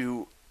just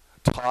to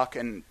talk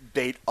and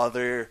date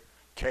other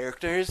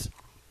characters.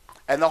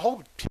 And the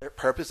whole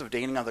purpose of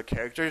dating other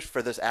characters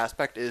for this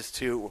aspect is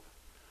to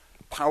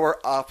power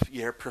up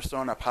your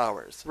persona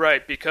powers.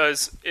 Right,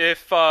 because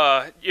if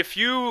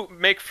you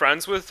make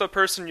friends with a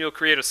person, you'll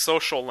create a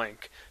social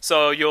link.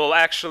 So you'll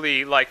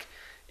actually,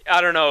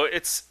 I don't know,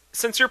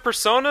 since your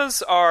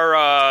personas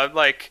are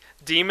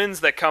demons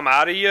that come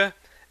out of you,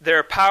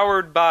 they're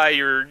powered by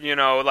your,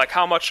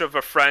 how much of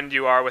a friend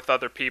you are with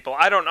other people.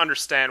 I don't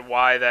understand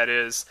why that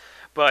is,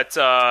 but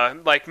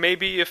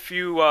maybe if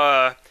you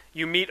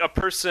you meet a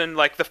person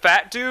like the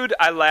fat dude.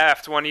 I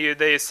laughed when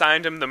they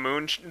assigned him the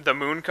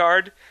moon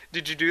card.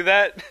 Did you do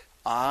that?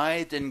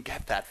 I didn't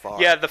get that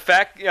far. Yeah, the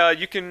fat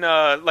you can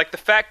like the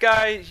fat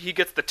guy, he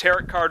gets the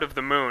tarot card of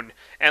the moon,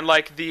 and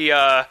like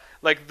the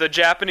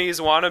Japanese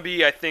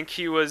wannabe, I think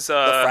he was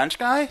the French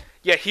guy.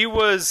 Yeah, he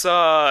was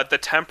the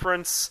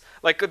temperance.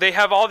 Like they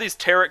have all these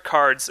tarot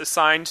cards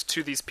assigned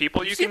to these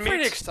people you can meet. I'm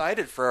pretty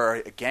excited for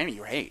a game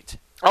you hate.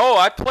 Oh,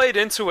 I played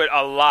into it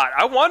a lot.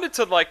 I wanted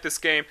to like this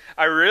game.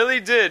 I really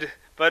did.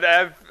 But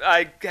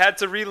I had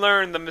to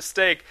relearn the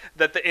mistake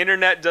that the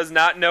internet does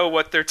not know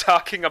what they're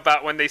talking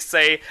about when they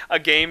say a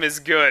game is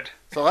good.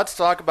 So let's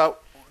talk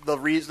about the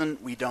reason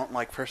we don't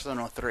like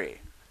Persona 3.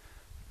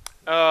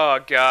 Oh,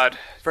 God.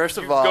 First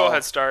of all... Go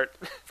ahead, start.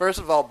 First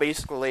of all,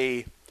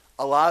 basically,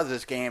 a lot of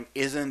this game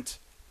isn't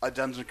a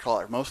dungeon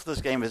crawler. Most of this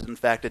game is, in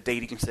fact, a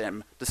dating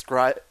sim.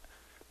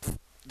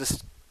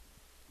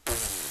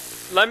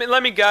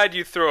 Let me guide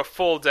you through a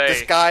full day.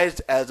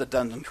 Disguised as a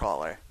dungeon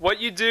crawler.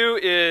 What you do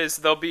is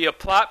there'll be a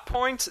plot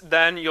point,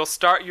 then you'll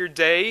start your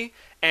day,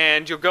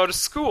 and you'll go to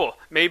school.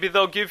 Maybe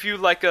they'll give you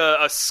like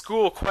a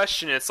school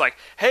question. It's like,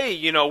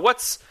 hey,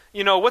 what's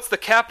the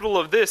capital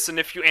of this? And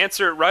if you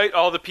answer it right,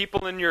 all the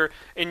people in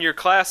your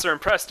class are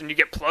impressed, and you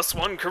get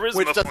 +1 charisma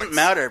Which doesn't points.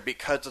 matter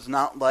because it's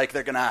not like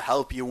they're gonna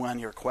help you on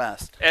your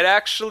quest.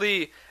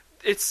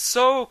 It's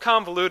so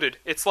convoluted.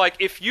 It's like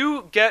if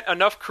you get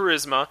enough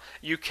charisma,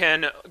 you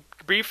can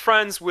be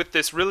friends with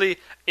this really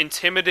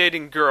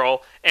intimidating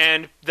girl,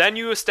 and then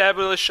you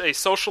establish a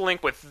social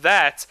link with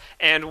that,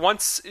 and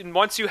once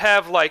you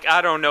have, like,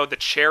 I don't know, the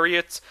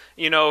chariot,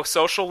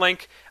 social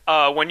link,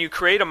 when you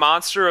create a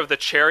monster of the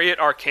chariot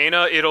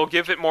arcana, it'll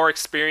give it more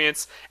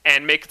experience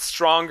and make it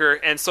stronger,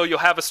 and so you'll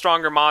have a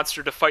stronger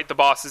monster to fight the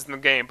bosses in the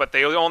game, but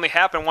they only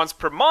happen once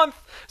per month,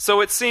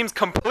 so it seems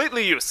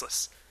completely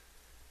useless.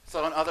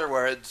 So in other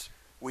words,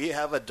 we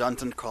have a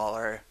dungeon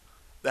crawler,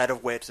 that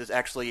of which is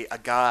actually a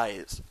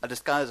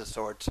disguise of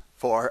sorts,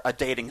 for a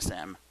dating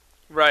sim.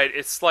 Right,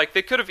 it's like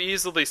they could have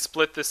easily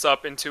split this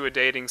up into a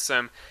dating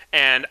sim,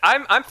 and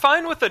I'm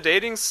fine with a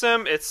dating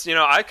sim. It's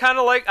I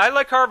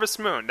like Harvest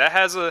Moon. That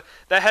has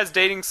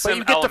dating sim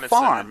elements. But you get to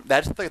farm.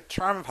 That's the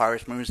charm of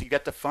Harvest Moon. Is you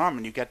get to farm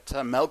and you get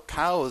to milk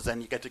cows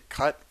and you get to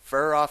cut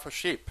fur off of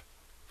sheep.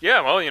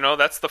 Yeah, well,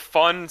 that's the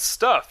fun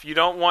stuff. You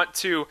don't want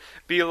to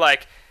be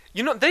like.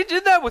 They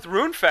did that with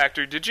Rune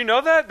Factory. Did you know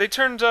that? They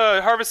turned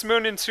Harvest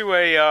Moon into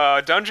a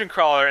dungeon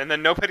crawler, and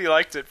then nobody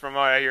liked it, from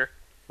what I hear.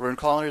 Rune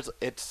Crawlers,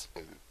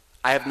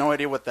 I have no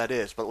idea what that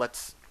is, but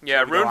let's...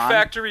 Yeah, Rune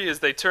Factory is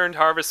they turned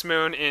Harvest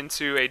Moon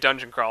into a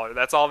dungeon crawler.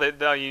 That's all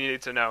you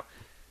need to know.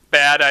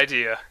 Bad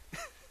idea.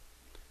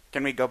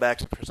 Can we go back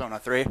to Persona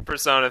 3?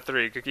 Persona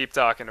 3. Could keep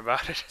talking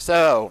about it.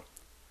 So,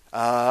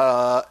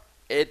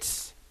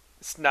 it's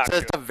not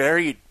just a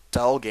very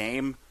dull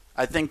game.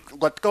 I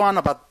think, let's go on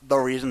about the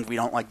reasons we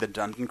don't like the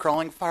dungeon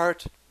crawling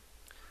part.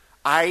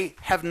 I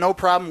have no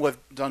problem with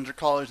dungeon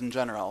crawlers in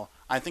general.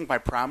 I think my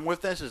problem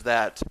with this is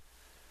that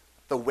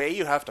the way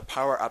you have to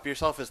power up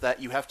yourself is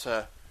that you have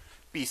to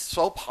be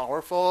so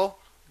powerful,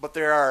 but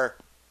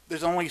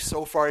there's only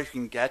so far you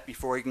can get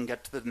before you can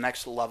get to the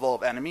next level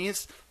of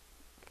enemies.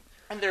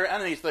 And there are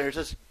enemies that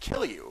just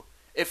kill you.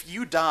 If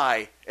you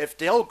die, if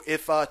Dale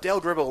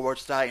Gribble were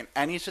to die in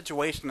any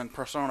situation in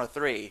Persona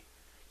 3,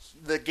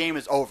 the game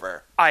is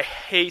over. I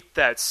hate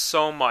that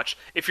so much.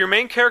 If your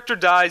main character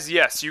dies,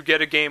 yes, you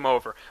get a game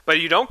over. But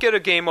you don't get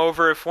a game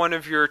over if one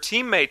of your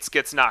teammates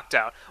gets knocked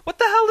out. What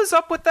the hell is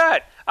up with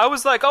that? I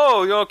was like,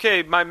 oh,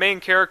 okay, my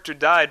main character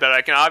died, but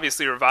I can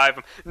obviously revive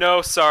him.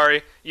 No,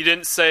 sorry, you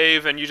didn't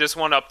save, and you just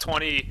went up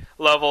 20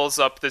 levels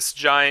up this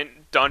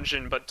giant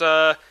dungeon.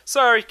 But,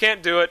 sorry,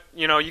 can't do it.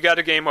 You got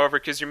a game over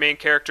because your main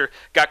character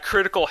got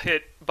critical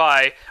hit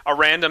by a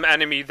random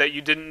enemy that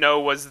you didn't know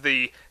was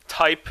the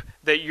type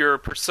that your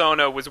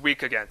persona was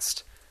weak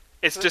against.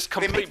 It's just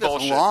complete bullshit. They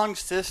make this long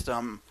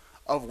system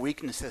of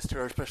weaknesses to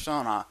your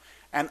persona,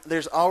 and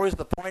there's always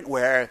the point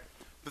where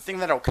the thing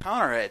that'll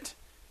counter it,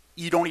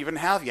 you don't even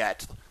have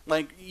yet.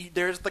 Like,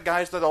 there's the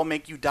guys that'll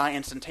make you die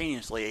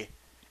instantaneously,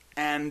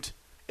 and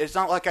it's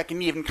not like I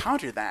can even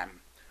counter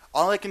them.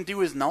 All I can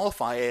do is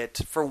nullify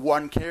it for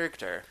one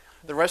character.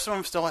 The rest of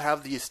them still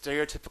have these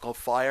stereotypical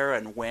fire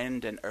and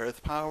wind and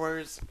earth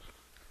powers.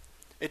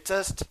 It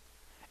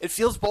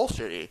feels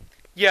bullshitty.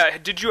 Yeah,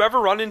 did you ever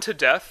run into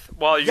death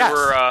while you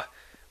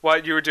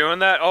were doing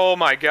that? Oh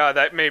my god,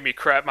 that made me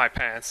crap my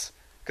pants.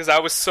 Because I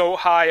was so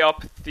high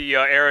up the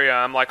area,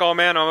 I'm like, oh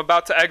man, I'm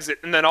about to exit,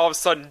 and then all of a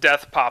sudden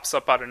death pops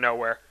up out of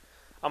nowhere.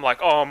 I'm like,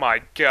 oh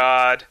my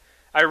god.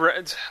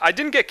 I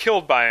didn't get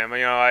killed by him,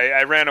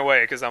 I ran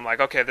away because I'm like,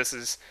 okay, this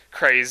is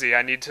crazy.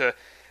 I need to,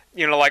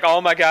 like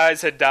all my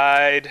guys had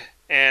died,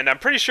 and I'm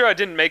pretty sure I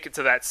didn't make it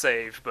to that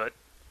save, but...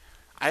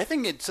 I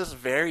think it's just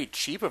very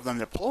cheap of them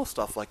to pull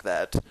stuff like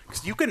that.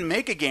 Because you can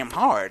make a game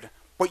hard,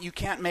 but you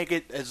can't make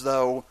it as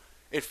though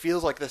it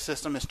feels like the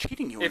system is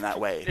cheating you in that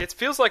way. It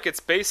feels like it's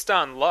based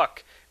on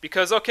luck.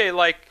 Because, okay,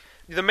 like,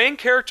 the main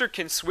character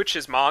can switch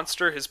his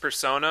monster, his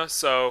persona,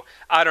 so,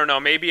 I don't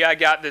know, maybe I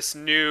got this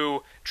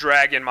new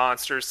dragon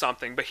monster or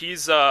something, but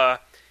he's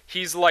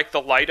he's like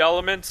the light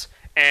element,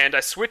 and I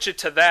switch it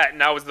to that,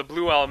 and I was the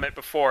blue element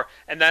before,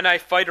 and then I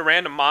fight a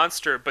random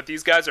monster, but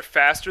these guys are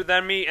faster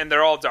than me, and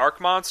they're all dark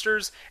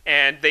monsters,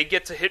 and they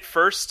get to hit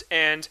first,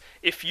 and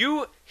if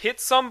you hit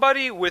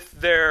somebody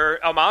with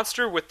a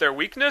monster with their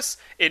weakness,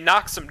 it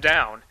knocks them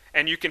down,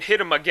 and you can hit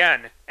them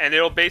again, and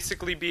it'll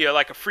basically be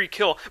like a free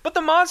kill, but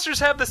the monsters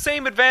have the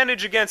same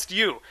advantage against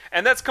you,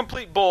 and that's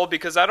complete bull,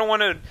 because I don't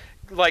want to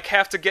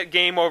have to get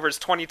game overs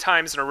 20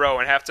 times in a row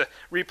and have to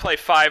replay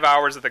 5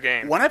 hours of the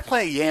game. When I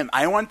play a game,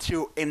 I want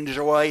to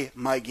enjoy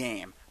my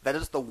game. That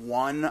is the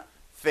one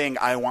thing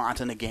I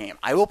want in a game.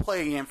 I will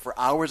play a game for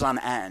hours on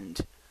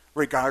end,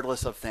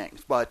 regardless of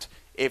things. But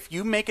if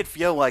you make it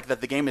feel like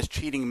that the game is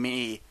cheating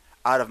me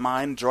out of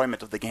my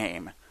enjoyment of the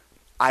game,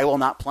 I will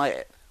not play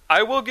it.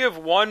 I will give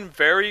one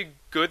very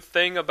good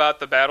thing about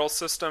the battle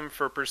system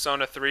for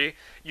Persona 3.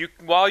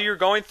 While you're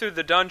going through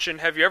the dungeon,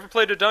 have you ever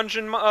played a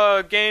dungeon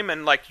game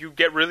and you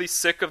get really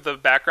sick of the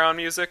background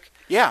music?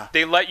 Yeah.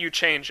 They let you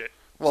change it.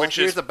 Well, which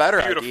here's is a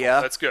better beautiful. idea.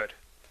 That's good.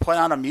 Put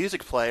on a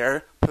music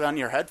player, put on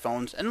your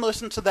headphones, and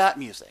listen to that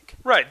music.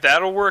 Right,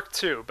 that'll work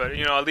too, but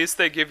at least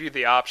they give you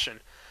the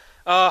option.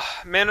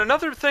 Man,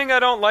 another thing I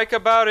don't like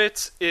about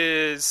it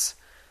is,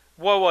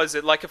 what was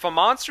it? If a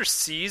monster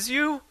sees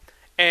you,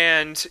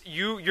 and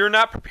you're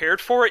not prepared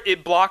for it,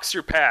 it blocks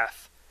your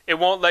path. It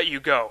won't let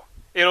you go.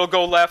 It'll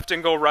go left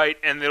and go right,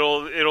 and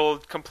it'll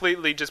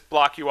completely just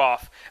block you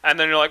off. And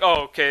then you're like,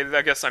 oh, okay,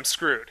 I guess I'm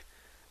screwed.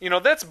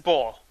 That's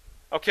bull.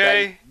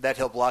 Okay? That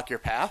he'll block your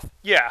path?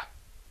 Yeah.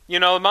 The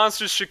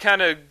monsters should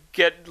kind of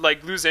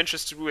lose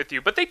interest with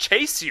you, but they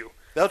chase you.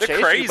 They're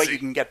chase crazy. You, but you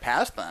can get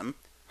past them.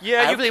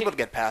 Yeah, I was able to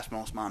get past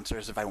most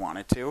monsters if I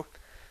wanted to.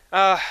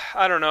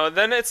 I don't know.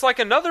 Then it's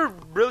another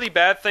really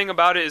bad thing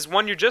about it is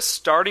when you're just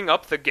starting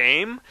up the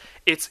game,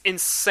 it's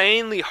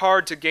insanely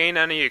hard to gain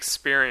any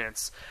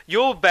experience.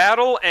 You'll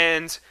battle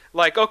and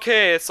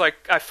okay, it's I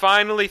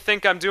finally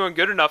think I'm doing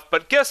good enough,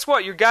 but guess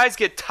what? Your guys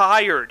get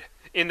tired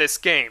in this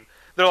game.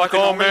 They're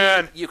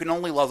man. You can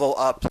only level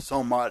up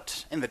so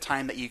much in the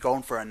time that you go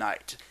in for a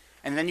night.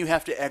 And then you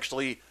have to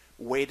actually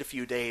wait a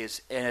few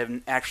days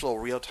in actual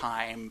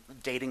real-time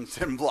dating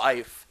sim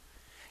life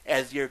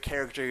as your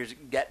characters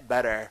get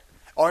better.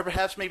 Or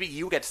perhaps maybe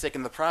you get sick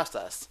in the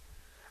process.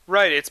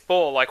 Right, it's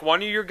bull.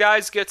 One of your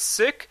guys gets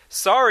sick,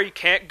 sorry,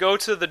 can't go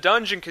to the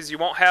dungeon because you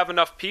won't have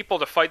enough people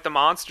to fight the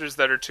monsters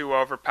that are too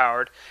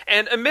overpowered.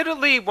 And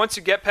admittedly, once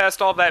you get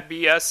past all that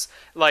BS,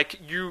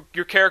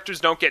 your characters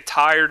don't get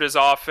tired as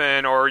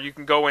often, or you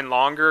can go in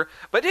longer.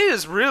 But it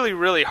is really,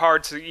 really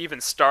hard to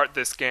even start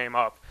this game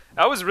up.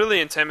 I was really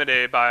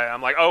intimidated by it.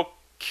 I'm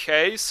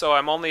okay, so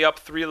I'm only up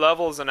 3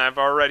 levels and I've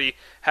already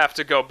have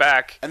to go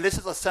back. And this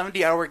is a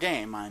 70-hour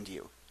game, mind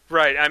you.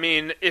 Right. I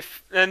mean,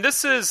 and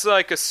this is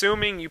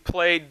assuming you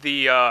played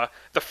the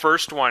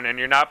first one and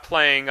you're not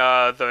playing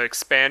the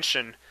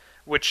expansion,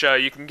 which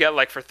you can get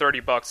for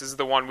 $30. This is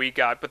the one we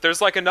got, but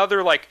there's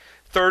another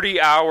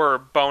 30-hour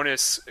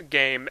bonus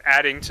game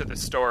adding to the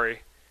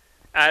story.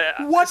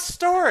 What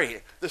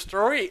story? The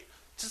story,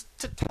 just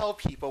to tell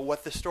people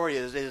what the story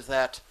is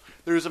that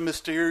there's a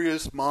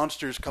mysterious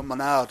monsters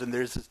coming out, and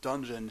there's this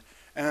dungeon,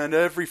 and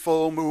every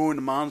full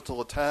moon, monster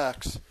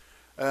attacks.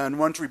 And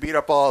once we beat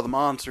up all the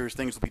monsters,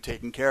 things will be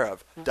taken care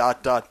of. ...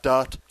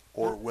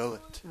 Or will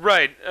it?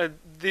 Right.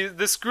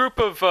 This group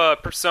of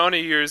Persona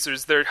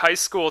users, their high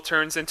school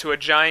turns into a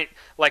giant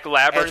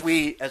labyrinth.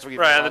 As we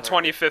right on the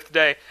 25th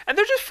day, and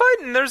they're just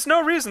fighting. There's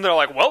no reason. They're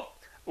well,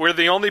 we're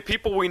the only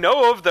people we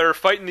know of that are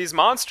fighting these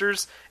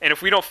monsters, and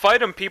if we don't fight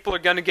them, people are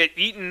going to get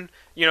eaten,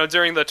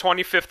 during the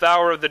 25th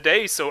hour of the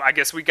day, so I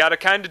guess we got to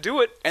kind of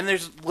do it. And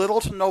there's little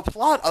to no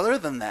plot other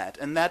than that,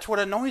 and that's what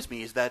annoys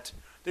me, is that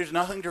there's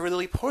nothing to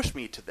really push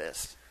me to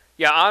this.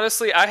 Yeah,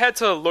 honestly, I had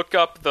to look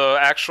up the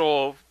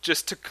actual,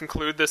 just to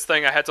conclude this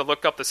thing, I had to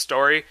look up the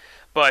story,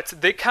 but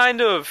they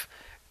kind of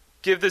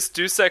give this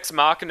Deus Ex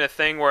Machina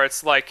thing where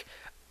it's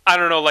I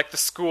don't know, the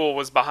school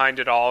was behind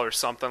it all or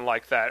something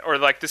like that. Or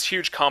this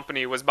huge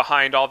company was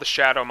behind all the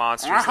shadow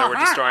monsters that were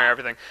destroying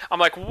everything. I'm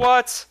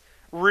what?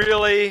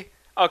 Really?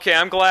 Okay,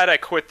 I'm glad I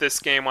quit this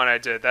game when I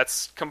did.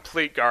 That's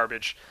complete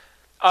garbage.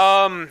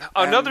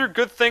 Another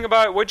good thing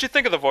about it, what'd you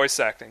think of the voice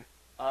acting?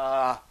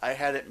 I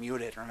had it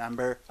muted,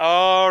 remember?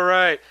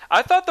 Alright.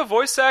 I thought the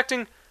voice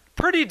acting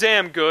pretty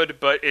damn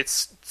good, but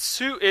it's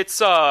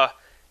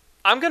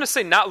I'm gonna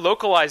say not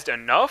localized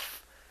enough.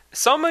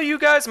 Some of you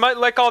guys might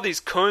like all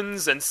these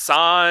kuns and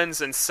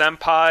sans and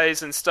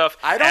senpais and stuff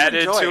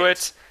added to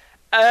it.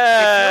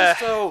 It feels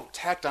so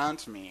tacked on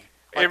to me.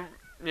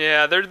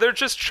 Yeah, they're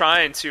just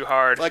trying too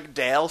hard.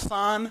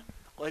 Dale-san?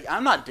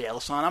 I'm not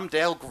Dale-san, I'm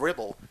Dale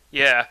Gribble.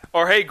 Yeah.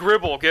 Or hey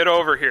Gribble, get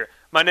over here.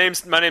 My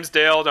name's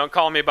Dale, don't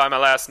call me by my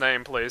last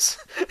name, please.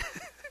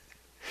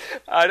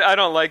 I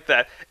don't like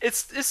that.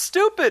 It's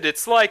stupid.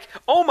 It's like,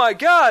 oh my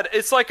god,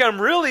 it's like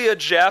I'm really a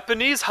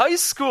Japanese high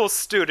school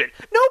student.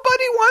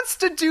 Nobody wants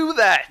to do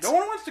that. No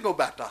one wants to go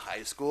back to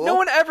high school. No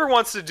one ever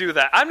wants to do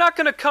that. I'm not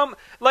going to come...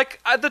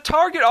 the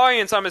target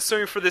audience, I'm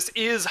assuming, for this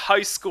is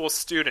high school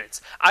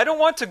students. I don't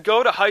want to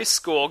go to high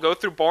school, go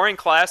through boring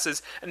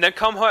classes, and then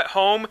come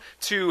home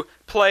to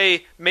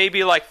play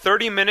maybe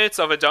 30 minutes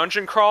of a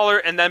dungeon crawler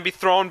and then be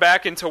thrown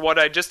back into what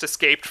I just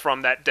escaped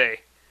from that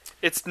day.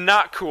 It's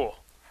not cool.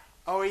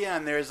 Oh, yeah,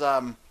 and there's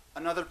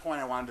another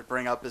point I wanted to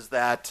bring up is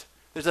that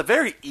there's a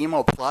very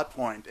emo plot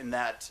point in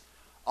that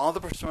all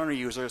the Persona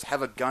users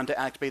have a gun to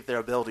activate their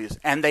abilities,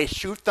 and they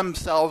shoot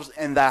themselves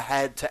in the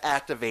head to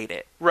activate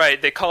it.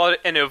 Right, they call it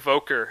an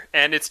evoker,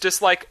 and it's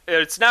just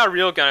it's not a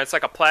real gun, it's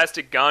like a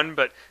plastic gun,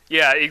 but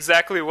yeah,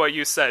 exactly what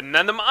you said. And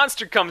then the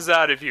monster comes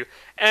out of you,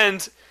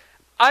 and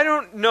I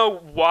don't know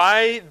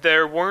why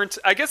there weren't...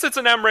 I guess it's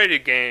an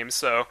M-rated game,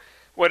 so...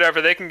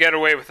 whatever, they can get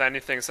away with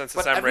anything since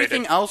it's M-rated.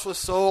 Everything else was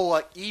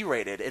so,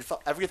 E-rated.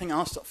 Everything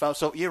else felt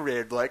so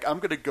E-rated. I'm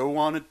going to go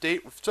on a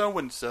date with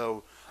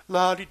so-and-so.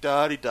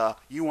 La-di-da-di-da.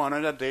 You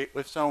wanted a date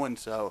with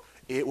so-and-so.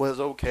 It was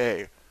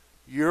okay.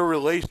 Your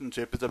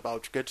relationship is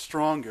about to get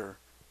stronger.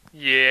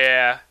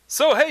 Yeah.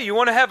 So, hey, you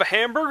want to have a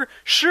hamburger?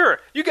 Sure.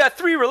 You got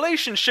 3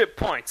 relationship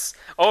points.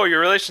 Oh,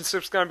 your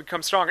relationship's going to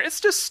become stronger. It's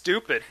just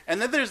stupid.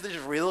 And then there's these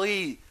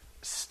really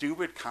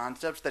stupid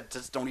concepts that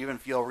just don't even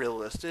feel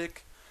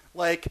realistic.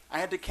 I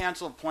had to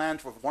cancel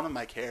plans with one of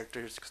my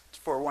characters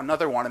for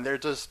another one, and they're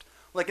just,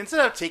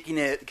 instead of taking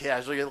it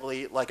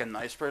casually like a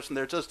nice person,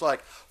 they're just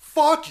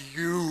fuck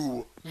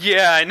you!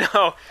 Yeah, I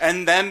know.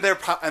 And then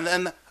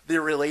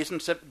their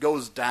relationship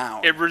goes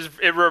down. It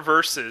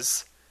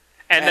reverses.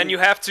 And then you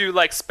have to,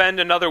 spend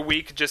another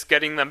week just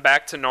getting them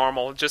back to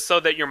normal, just so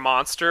that your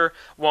monster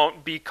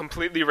won't be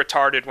completely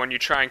retarded when you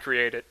try and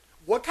create it.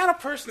 What kind of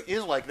person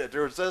is like that?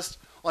 There's just...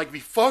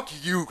 fuck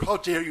you, how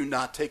dare you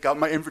not take up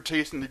my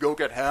invitation to go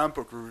get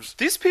hamburgers.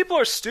 These people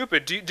are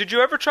stupid. Did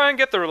you ever try and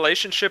get the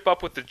relationship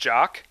up with the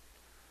jock?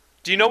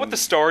 Do you know what the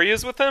story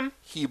is with him?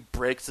 He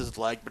breaks his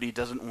leg, but he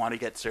doesn't want to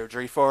get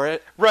surgery for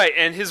it. Right,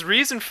 and his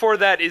reason for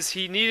that is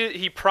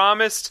he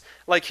promised,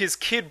 his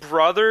kid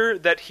brother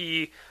that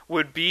he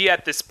would be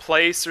at this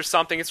place or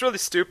something. It's really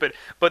stupid.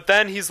 But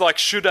then he's like,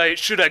 should I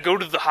go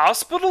to the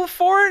hospital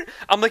for it?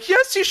 I'm like,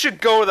 yes, you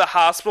should go to the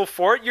hospital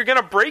for it. You're going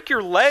to break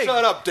your leg.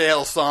 Shut up,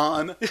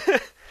 Dale-san.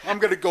 I'm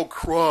going to go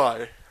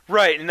cry.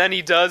 Right, and then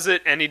he does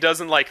it, and he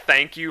doesn't,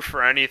 thank you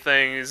for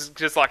anything. He's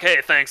just like,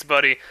 hey, thanks,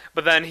 buddy.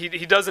 But then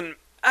he doesn't...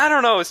 I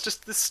don't know, it's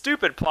just the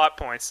stupid plot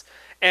points.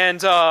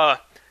 And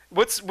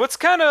what's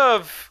kind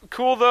of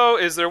cool, though,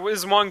 is there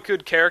is one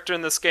good character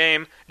in this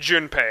game,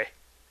 Junpei.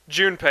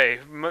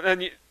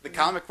 The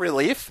comic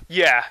relief?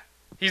 Yeah.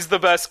 He's the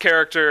best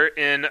character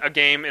in a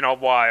game in a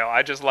while.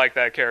 I just like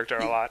that character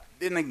a lot.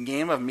 In a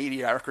game of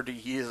mediocrity,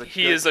 he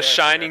is a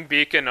shining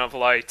beacon of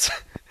light.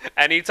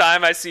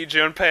 Anytime I see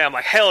Junpei, I'm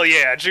like, hell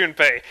yeah,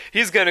 Junpei.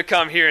 He's going to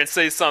come here and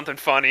say something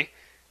funny.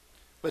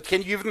 But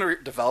can you even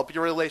develop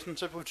your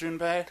relationship with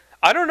Junpei?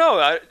 I don't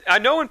know. I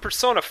know in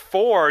Persona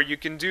 4 you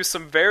can do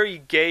some very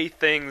gay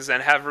things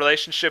and have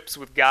relationships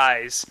with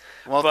guys.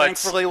 Well,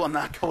 thankfully we're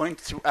not going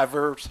to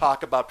ever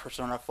talk about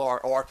Persona 4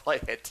 or play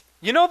it.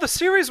 You know, the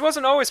series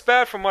wasn't always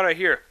bad from what I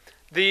hear.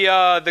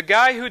 The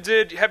guy who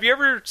did... Have you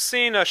ever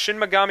seen Shin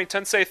Megami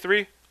Tensei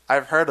 3?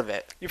 I've heard of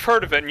it. You've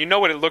heard of it, and you know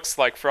what it looks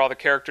like for all the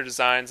character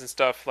designs and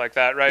stuff like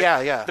that, right?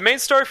 Yeah. The main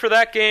story for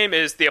that game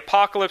is the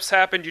apocalypse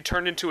happened, you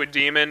turned into a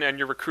demon, and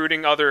you're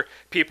recruiting other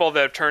people that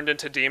have turned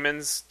into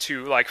demons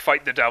to,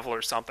 fight the devil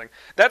or something.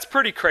 That's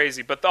pretty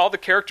crazy, but all the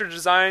character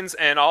designs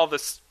and all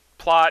this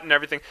plot and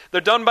everything,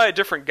 they're done by a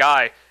different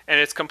guy, and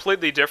it's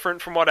completely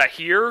different from what I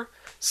hear.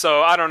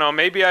 So, I don't know,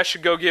 maybe I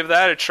should go give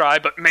that a try,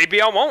 but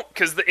maybe I won't,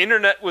 because the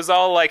internet was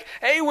all like,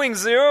 hey, Wing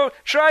Zero,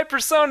 try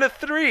Persona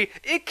 3.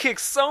 It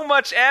kicks so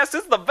much ass,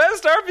 it's the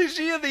best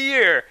RPG of the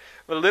year.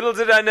 But little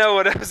did I know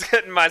what I was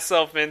getting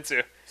myself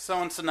into. So,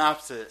 in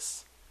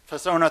synopsis,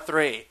 Persona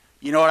 3.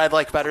 You know what I'd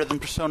like better than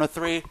Persona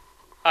 3?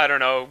 I don't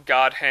know,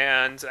 God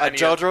Hand. A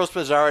JoJo's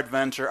Bizarre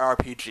Adventure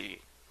RPG.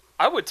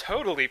 I would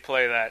totally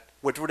play that.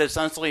 Which would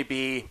essentially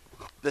be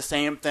the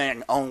same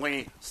thing,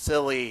 only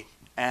silly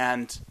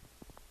and...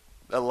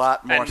 a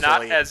lot more and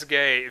not silly. As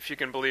gay, if you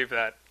can believe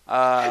that.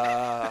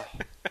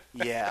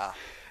 Yeah.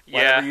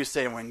 Whatever you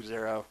say, Wing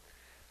Zero.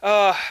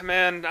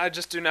 Man, I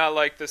just do not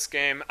like this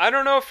game. I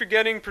don't know if you're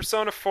getting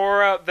Persona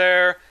 4 out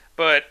there,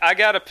 but I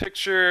got a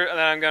picture that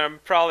I'm going to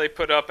probably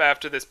put up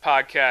after this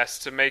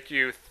podcast to make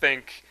you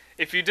think.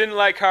 If you didn't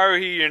like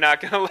Haruhi, you're not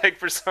going to like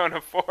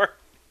Persona 4.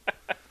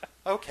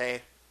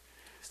 Okay.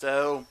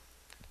 So,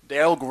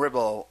 Dale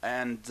Gribble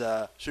and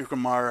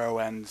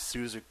Shikamaru and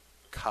Suzukar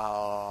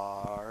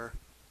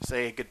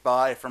say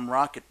goodbye from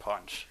Rocket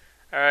Punch.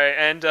 Alright,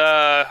 and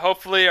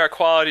hopefully our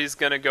quality is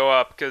going to go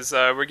up, because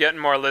we're getting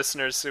more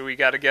listeners, so we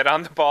got to get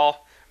on the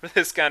ball for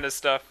this kind of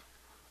stuff.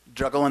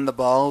 Juggling the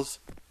balls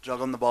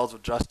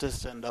of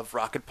justice and of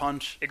Rocket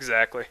Punch.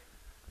 Exactly.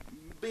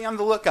 Be on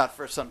the lookout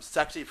for some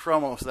sexy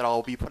promos that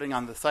I'll be putting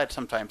on the site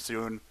sometime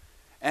soon.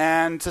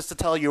 And just to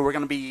tell you, we're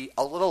going to be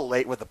a little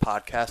late with the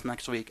podcast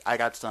next week. I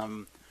got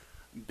some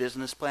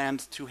business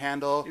plans to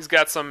handle. He's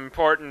got some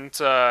important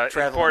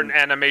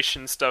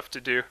animation stuff to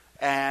do.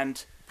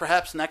 And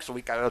perhaps next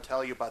week I will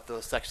tell you about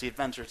those sexy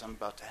adventures I'm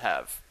about to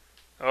have.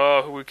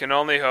 Oh, we can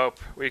only hope.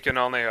 We can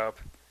only hope.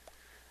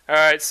 All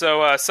right,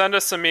 so send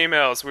us some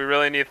emails. We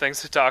really need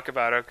things to talk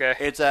about, okay?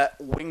 It's at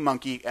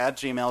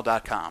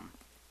wingmonkey@gmail.com.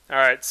 All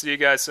right, see you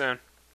guys soon.